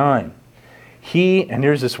 29. And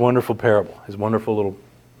here's this wonderful parable, his wonderful little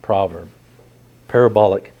proverb,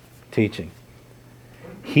 parabolic teaching.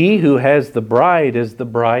 He who has the bride is the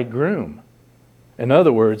bridegroom. In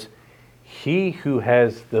other words, he who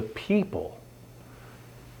has the people.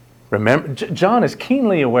 Remember, John is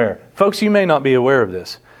keenly aware. Folks, you may not be aware of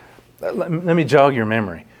this. Let me jog your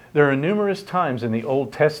memory. There are numerous times in the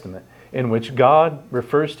Old Testament in which God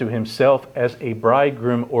refers to Himself as a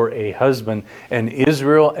bridegroom or a husband, and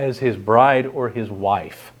Israel as His bride or His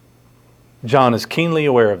wife. John is keenly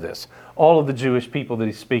aware of this. All of the Jewish people that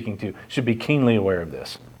he's speaking to should be keenly aware of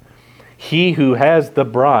this. He who has the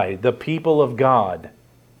bride, the people of God,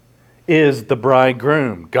 is the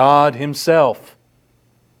bridegroom, God Himself.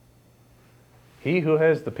 He who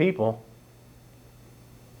has the people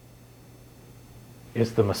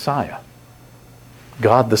is the Messiah,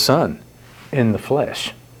 God the Son in the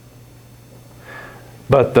flesh.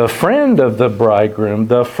 But the friend of the bridegroom,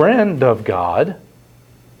 the friend of God,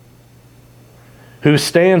 who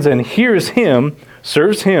stands and hears Him,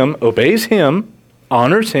 serves Him, obeys Him,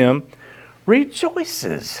 honors Him,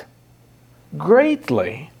 rejoices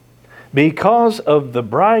greatly because of the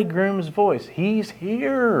bridegroom's voice. He's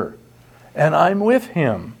here, and I'm with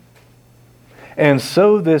Him. And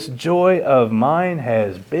so this joy of mine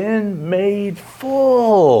has been made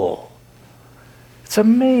full. It's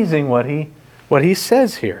amazing what he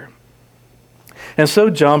says here. And so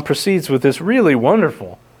John proceeds with this really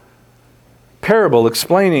wonderful parable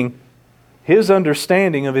explaining his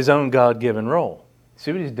understanding of his own God-given role.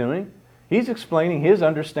 See what he's doing? He's explaining his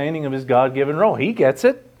understanding of his God-given role. He gets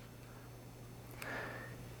it.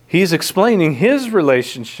 He's explaining his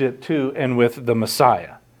relationship to and with the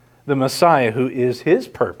Messiah who is his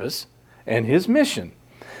purpose and his mission.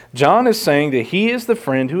 John is saying that he is the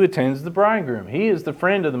friend who attends the bridegroom. He is the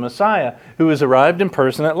friend of the Messiah who has arrived in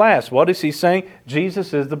person at last. What is he saying?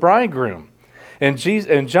 Jesus is the bridegroom. And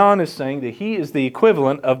John is saying that he is the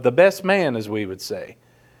equivalent of the best man, as we would say.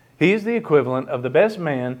 He is the equivalent of the best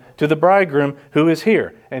man to the bridegroom who is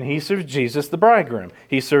here. And he serves Jesus the bridegroom.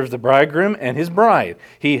 He serves the bridegroom and his bride.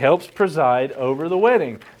 He helps preside over the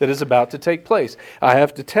wedding that is about to take place. I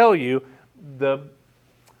have to tell you, a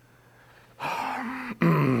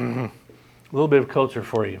little bit of culture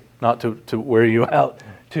for you, not to wear you out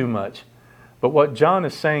too much. But what John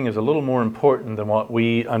is saying is a little more important than what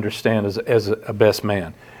we understand as a best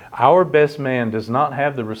man. Our best man does not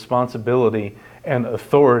have the responsibility and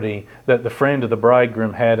authority that the friend of the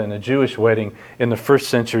bridegroom had in a Jewish wedding in the 1st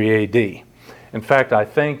century A.D. In fact, I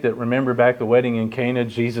think that, remember back the wedding in Cana,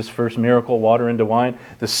 Jesus' first miracle, water into wine,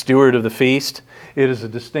 the steward of the feast, it is a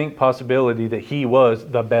distinct possibility that he was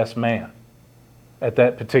the best man at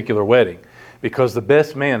that particular wedding, because the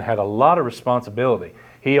best man had a lot of responsibility.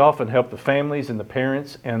 He often helped the families and the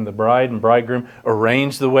parents and the bride and bridegroom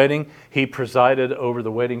arrange the wedding. He presided over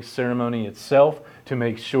the wedding ceremony itself to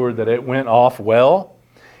make sure that it went off well.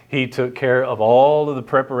 He took care of all of the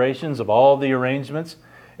preparations, of all the arrangements,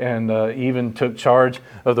 and even took charge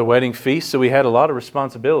of the wedding feast. So he had a lot of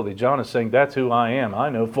responsibility. John is saying, that's who I am. I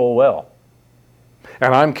know full well.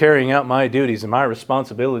 And I'm carrying out my duties and my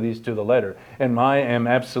responsibilities to the letter. And I am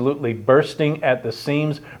absolutely bursting at the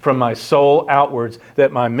seams from my soul outwards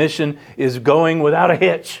that my mission is going without a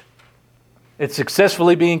hitch. It's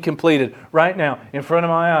successfully being completed right now in front of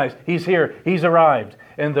my eyes. He's here. He's arrived.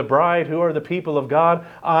 And the bride, who are the people of God,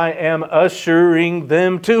 I am ushering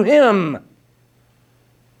them to Him.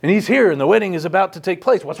 And He's here and the wedding is about to take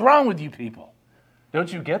place. What's wrong with you people?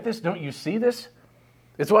 Don't you get this? Don't you see this?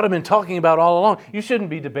 It's what I've been talking about all along. You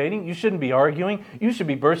shouldn't be debating. You shouldn't be arguing. You should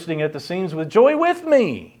be bursting at the seams with joy with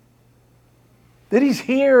me. That He's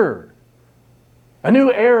here. A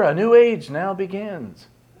new era, a new age now begins.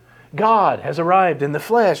 God has arrived in the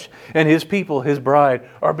flesh, and His people, His bride,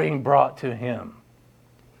 are being brought to Him.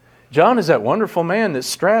 John is that wonderful man that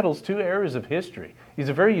straddles two eras of history. He's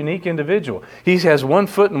a very unique individual. He has 1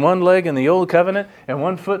 foot and 1 leg in the Old Covenant and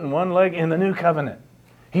 1 foot and 1 leg in the New Covenant.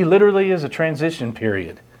 He literally is a transition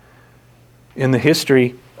period in the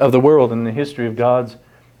history of the world, in the history of God's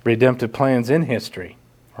redemptive plans in history,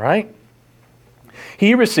 right?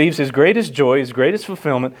 He receives his greatest joy, his greatest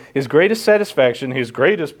fulfillment, his greatest satisfaction, his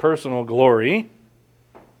greatest personal glory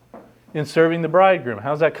in serving the bridegroom.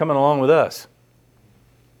 How's that coming along with us?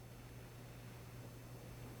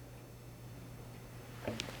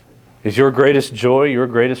 Is your greatest joy, your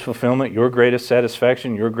greatest fulfillment, your greatest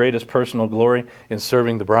satisfaction, your greatest personal glory in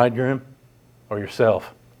serving the bridegroom or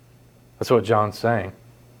yourself? That's what John's saying.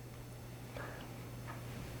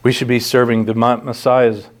 We should be serving the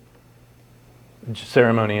Messiah's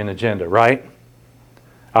ceremony and agenda, right?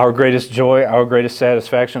 Our greatest joy, our greatest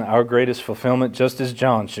satisfaction, our greatest fulfillment, just as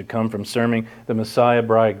John, should come from serving the Messiah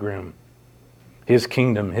bridegroom. His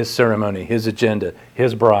kingdom, His ceremony, His agenda,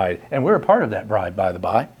 His bride. And we're a part of that bride, by the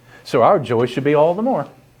by. So our joy should be all the more.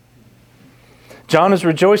 John is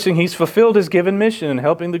rejoicing he's fulfilled his given mission in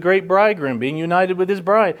helping the great bridegroom, being united with his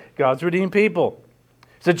bride, God's redeemed people.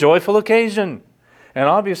 It's a joyful occasion. And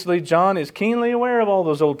obviously John is keenly aware of all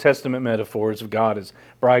those Old Testament metaphors of God as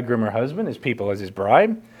bridegroom or husband, His people as His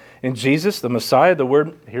bride. In Jesus, the Messiah, the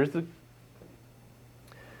Word,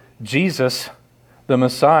 Jesus, the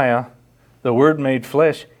Messiah, the Word made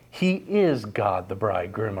flesh, He is God the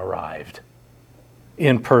bridegroom arrived.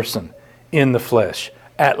 In person, in the flesh,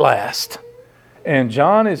 at last. And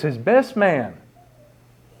John is his best man,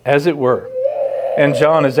 as it were. And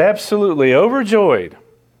John is absolutely overjoyed.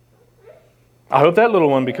 I hope that little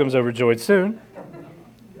one becomes overjoyed soon.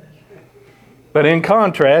 But in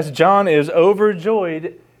contrast, John is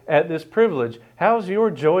overjoyed at this privilege. How's your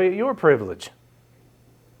joy at your privilege?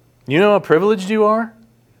 You know how privileged you are?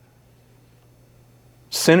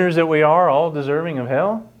 Sinners that we are, all deserving of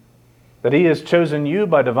hell? That He has chosen you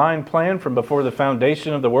by divine plan from before the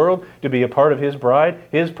foundation of the world to be a part of His bride,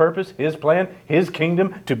 His purpose, His plan, His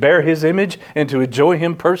kingdom, to bear His image and to enjoy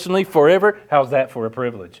Him personally forever. How's that for a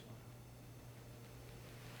privilege?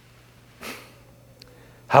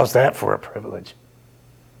 How's that for a privilege?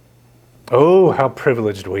 Oh, how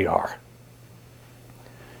privileged we are.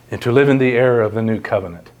 And to live in the era of the new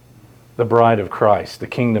covenant. The bride of Christ, the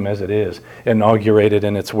kingdom as it is, inaugurated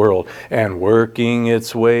in its world and working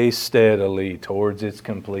its way steadily towards its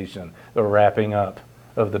completion, the wrapping up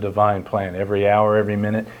of the divine plan every hour, every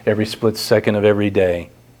minute, every split second of every day,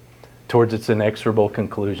 towards its inexorable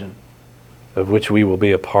conclusion, of which we will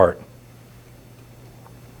be a part.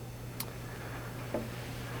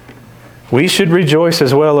 We should rejoice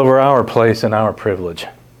as well over our place and our privilege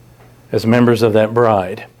as members of that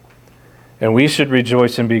bride. And we should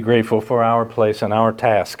rejoice and be grateful for our place and our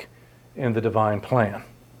task in the divine plan.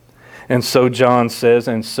 And so John says,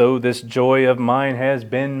 and so this joy of mine has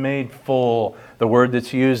been made full. The word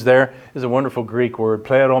that's used there is a wonderful Greek word,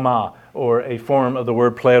 pleroma, or a form of the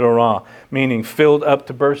word pleroma, meaning filled up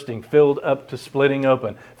to bursting, filled up to splitting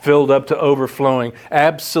open, filled up to overflowing,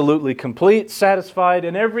 absolutely complete, satisfied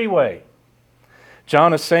in every way.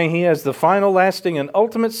 John is saying he has the final, lasting, and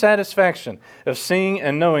ultimate satisfaction of seeing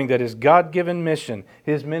and knowing that his God-given mission,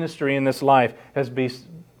 his ministry in this life, has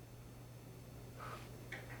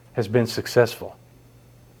been successful.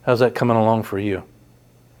 How's that coming along for you?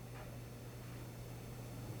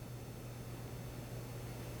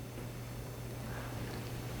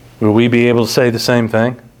 Will we be able to say the same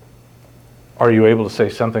thing? Are you able to say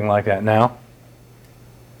something like that now?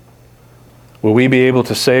 Will we be able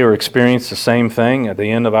to say or experience the same thing at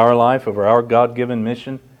the end of our life over our God-given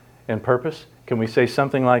mission and purpose? Can we say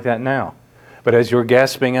something like that now? But as you're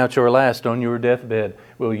gasping out your last on your deathbed,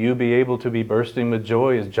 will you be able to be bursting with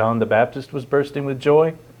joy as John the Baptist was bursting with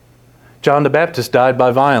joy? John the Baptist died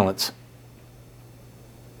by violence.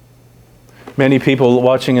 Many people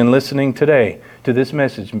watching and listening today to this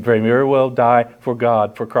message may very well die for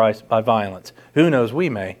God, for Christ, by violence. Who knows? We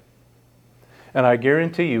may. And I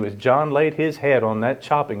guarantee you, as John laid his head on that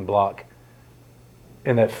chopping block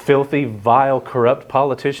in that filthy, vile, corrupt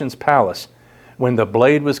politician's palace, when the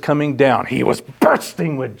blade was coming down, he was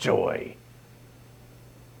bursting with joy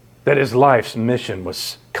that his life's mission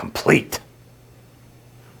was complete,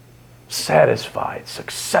 satisfied,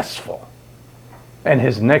 successful. And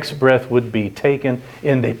his next breath would be taken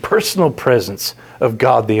in the personal presence of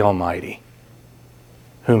God the Almighty,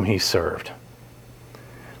 whom he served.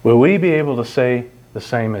 Will we be able to say the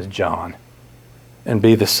same as John and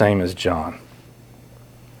be the same as John?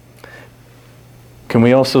 Can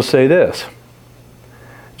we also say this?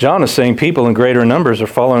 John is saying people in greater numbers are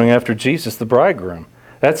following after Jesus, the bridegroom.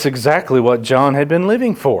 That's exactly what John had been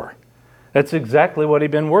living for. That's exactly what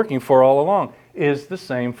he'd been working for all along. Is the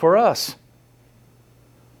same for us?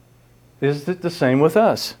 Is it the same with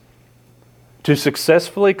us? To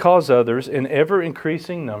successfully cause others in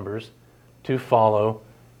ever-increasing numbers to follow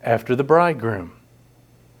after the bridegroom.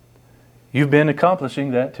 You've been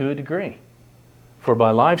accomplishing that to a degree. For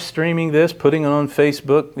by live streaming this, putting it on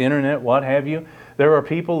Facebook, the internet, what have you, there are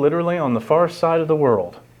people literally on the far side of the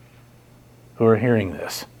world who are hearing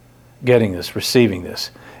this, getting this, receiving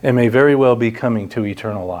this, and may very well be coming to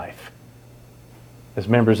eternal life as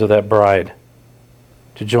members of that bride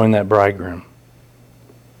to join that bridegroom.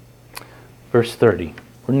 Verse 30.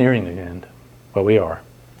 We're nearing the end. Well, we are.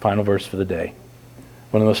 Final verse for the day.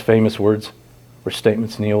 One of the most famous words or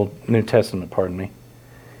statements in the New Testament, pardon me.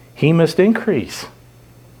 He must increase.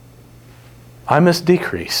 I must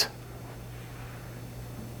decrease.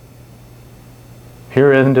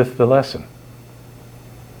 Here endeth the lesson.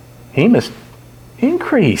 He must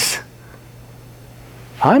increase.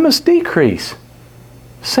 I must decrease.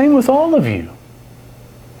 Same with all of you.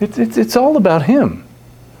 It's all about Him.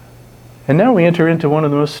 And now we enter into one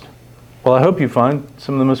of the most, well, I hope you find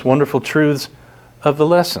some of the most wonderful truths of the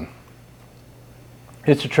lesson.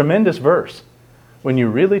 It's a tremendous verse when you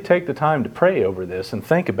really take the time to pray over this and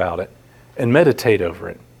think about it and meditate over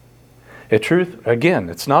it. A truth, again,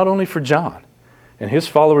 it's not only for John and his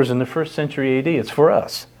followers in the first century AD, it's for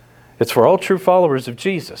us. It's for all true followers of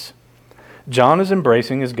Jesus. John is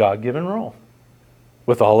embracing his God-given role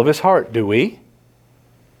with all of his heart. Do we?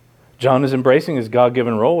 John is embracing his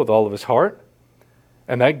God-given role with all of his heart,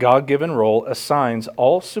 and that God-given role assigns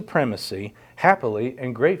all supremacy happily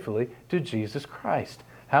and gratefully to Jesus Christ.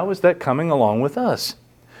 How is that coming along with us?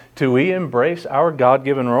 Do we embrace our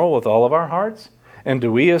God-given role with all of our hearts? And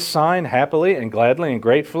do we assign happily and gladly and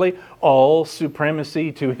gratefully all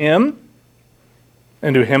supremacy to Him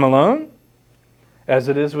and to Him alone? As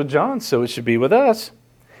it is with John, so it should be with us.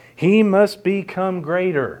 He must become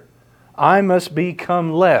greater. I must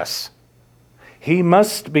become less. He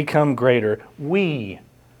must become greater. We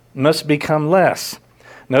must become less.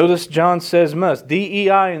 Notice John says must.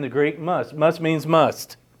 D-E-I in the Greek, must. Must means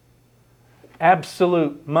must.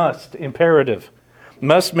 Absolute must, imperative.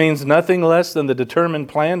 Must means nothing less than the determined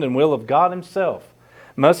plan and will of God Himself.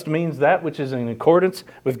 Must means that which is in accordance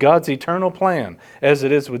with God's eternal plan. As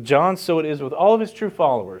it is with John, so it is with all of His true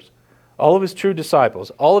followers, all of His true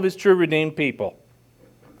disciples, all of His true redeemed people.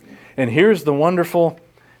 And here's the wonderful,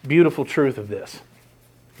 beautiful truth of this.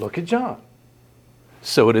 Look at John.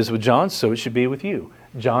 So it is with John, so it should be with you.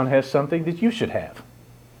 John has something that you should have.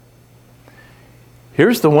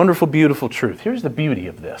 Here's the wonderful, beautiful truth. Here's the beauty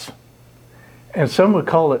of this. And some would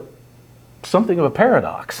call it something of a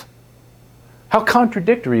paradox. How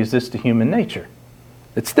contradictory is this to human nature?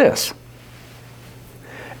 It's this.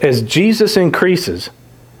 As Jesus increases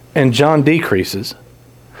and John decreases,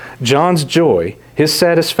 John's joy, his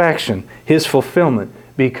satisfaction, his fulfillment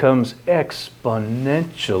becomes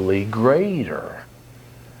exponentially greater.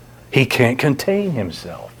 He can't contain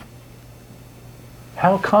himself.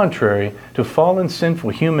 How contrary to fallen,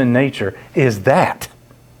 sinful human nature is that?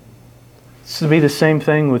 It's to be the same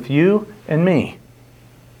thing with you and me.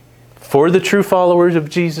 For the true followers of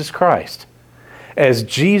Jesus Christ, as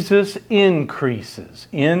Jesus increases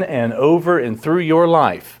in and over and through your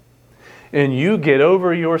life, and you get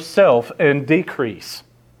over yourself and decrease,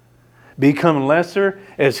 become lesser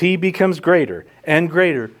as He becomes greater and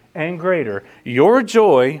greater and greater, your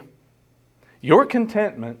joy, your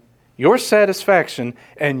contentment, your satisfaction,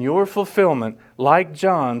 and your fulfillment, like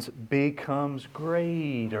John's, becomes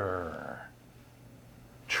greater.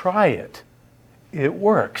 Try it. It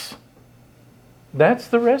works. That's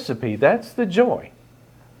the recipe. That's the joy.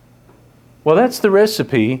 Well, that's the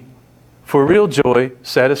recipe for real joy,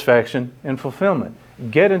 satisfaction, and fulfillment.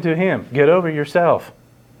 Get into Him. Get over yourself.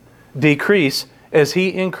 Decrease as He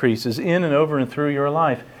increases in and over and through your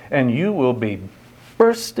life. and you will be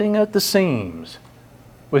bursting at the seams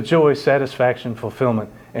with joy, satisfaction, fulfillment,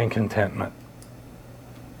 and contentment.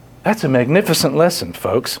 That's a magnificent lesson,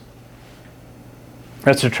 folks.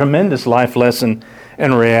 That's a tremendous life lesson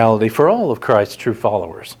and reality for all of Christ's true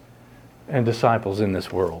followers and disciples in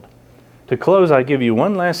this world. To close, I give you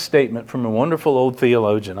one last statement from a wonderful old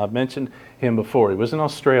theologian. I've mentioned him before. He was an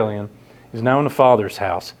Australian. He's now in the Father's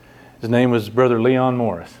house. His name was Brother Leon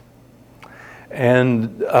Morris.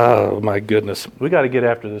 And, oh my goodness, we got to get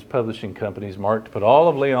after those publishing companies, Mark, to put all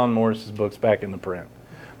of Leon Morris's books back into print.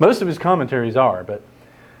 Most of his commentaries are, but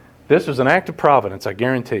this was an act of providence, I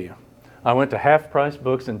guarantee you. I went to Half Price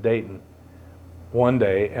Books in Dayton one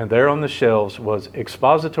day, and there on the shelves was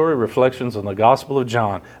Expository Reflections on the Gospel of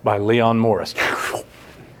John by Leon Morris.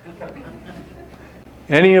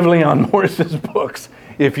 Any of Leon Morris's books,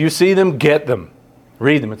 if you see them, get them.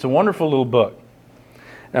 Read them. It's a wonderful little book.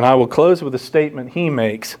 And I will close with a statement he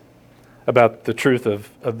makes about the truth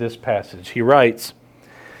of this passage. He writes,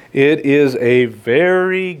 "It is a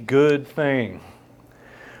very good thing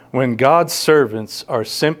when God's servants are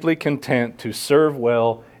simply content to serve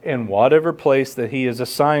well in whatever place that He has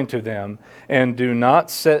assigned to them, and do not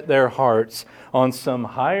set their hearts on some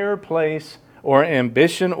higher place or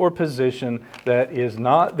ambition or position that is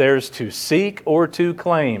not theirs to seek or to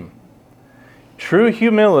claim. True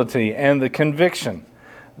humility and the conviction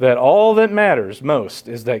that all that matters most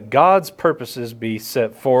is that God's purposes be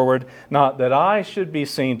set forward, not that I should be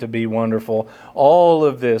seen to be wonderful. All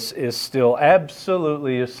of this is still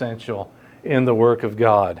absolutely essential in the work of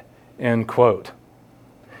God." End quote.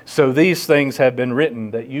 So these things have been written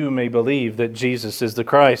that you may believe that Jesus is the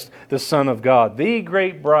Christ, the Son of God, the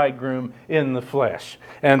great bridegroom in the flesh,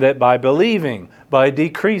 and that by believing, by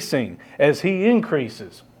decreasing, as He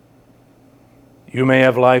increases, you may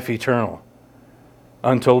have life eternal,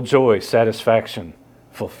 untold joy, satisfaction,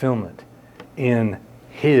 fulfillment in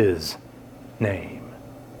His name.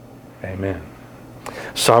 Amen.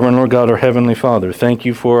 Sovereign Lord God, our Heavenly Father, thank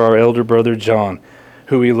You for our elder brother John,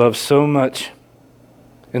 who we love so much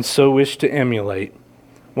and so wish to emulate,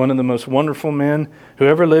 one of the most wonderful men who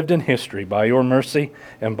ever lived in history, by Your mercy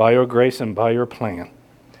and by Your grace and by Your plan.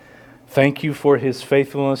 Thank You for his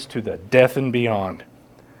faithfulness to the death and beyond,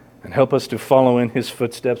 and help us to follow in his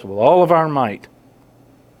footsteps with all of our might.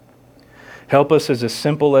 Help us, as this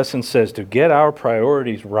simple lesson says, to get our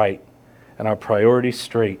priorities right and our priorities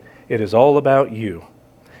straight. It is all about You,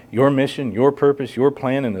 Your mission, Your purpose, Your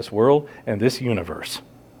plan in this world and this universe.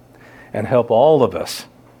 And help all of us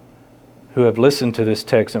who have listened to this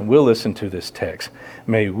text and will listen to this text.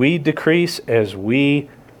 May we decrease as we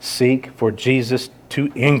seek for Jesus to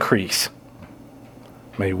increase.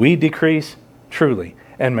 May we decrease truly,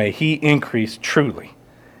 and may He increase truly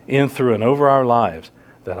in, through, and over our lives,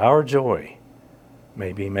 that our joy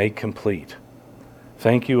may be made complete.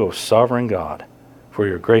 Thank You, O sovereign God, for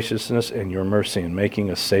Your graciousness and Your mercy in making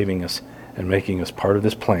us, saving us, and making us part of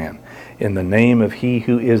this plan. In the name of He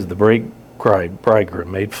who is the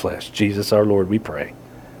bridegroom made flesh, Jesus our Lord, we pray.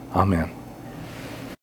 Amen.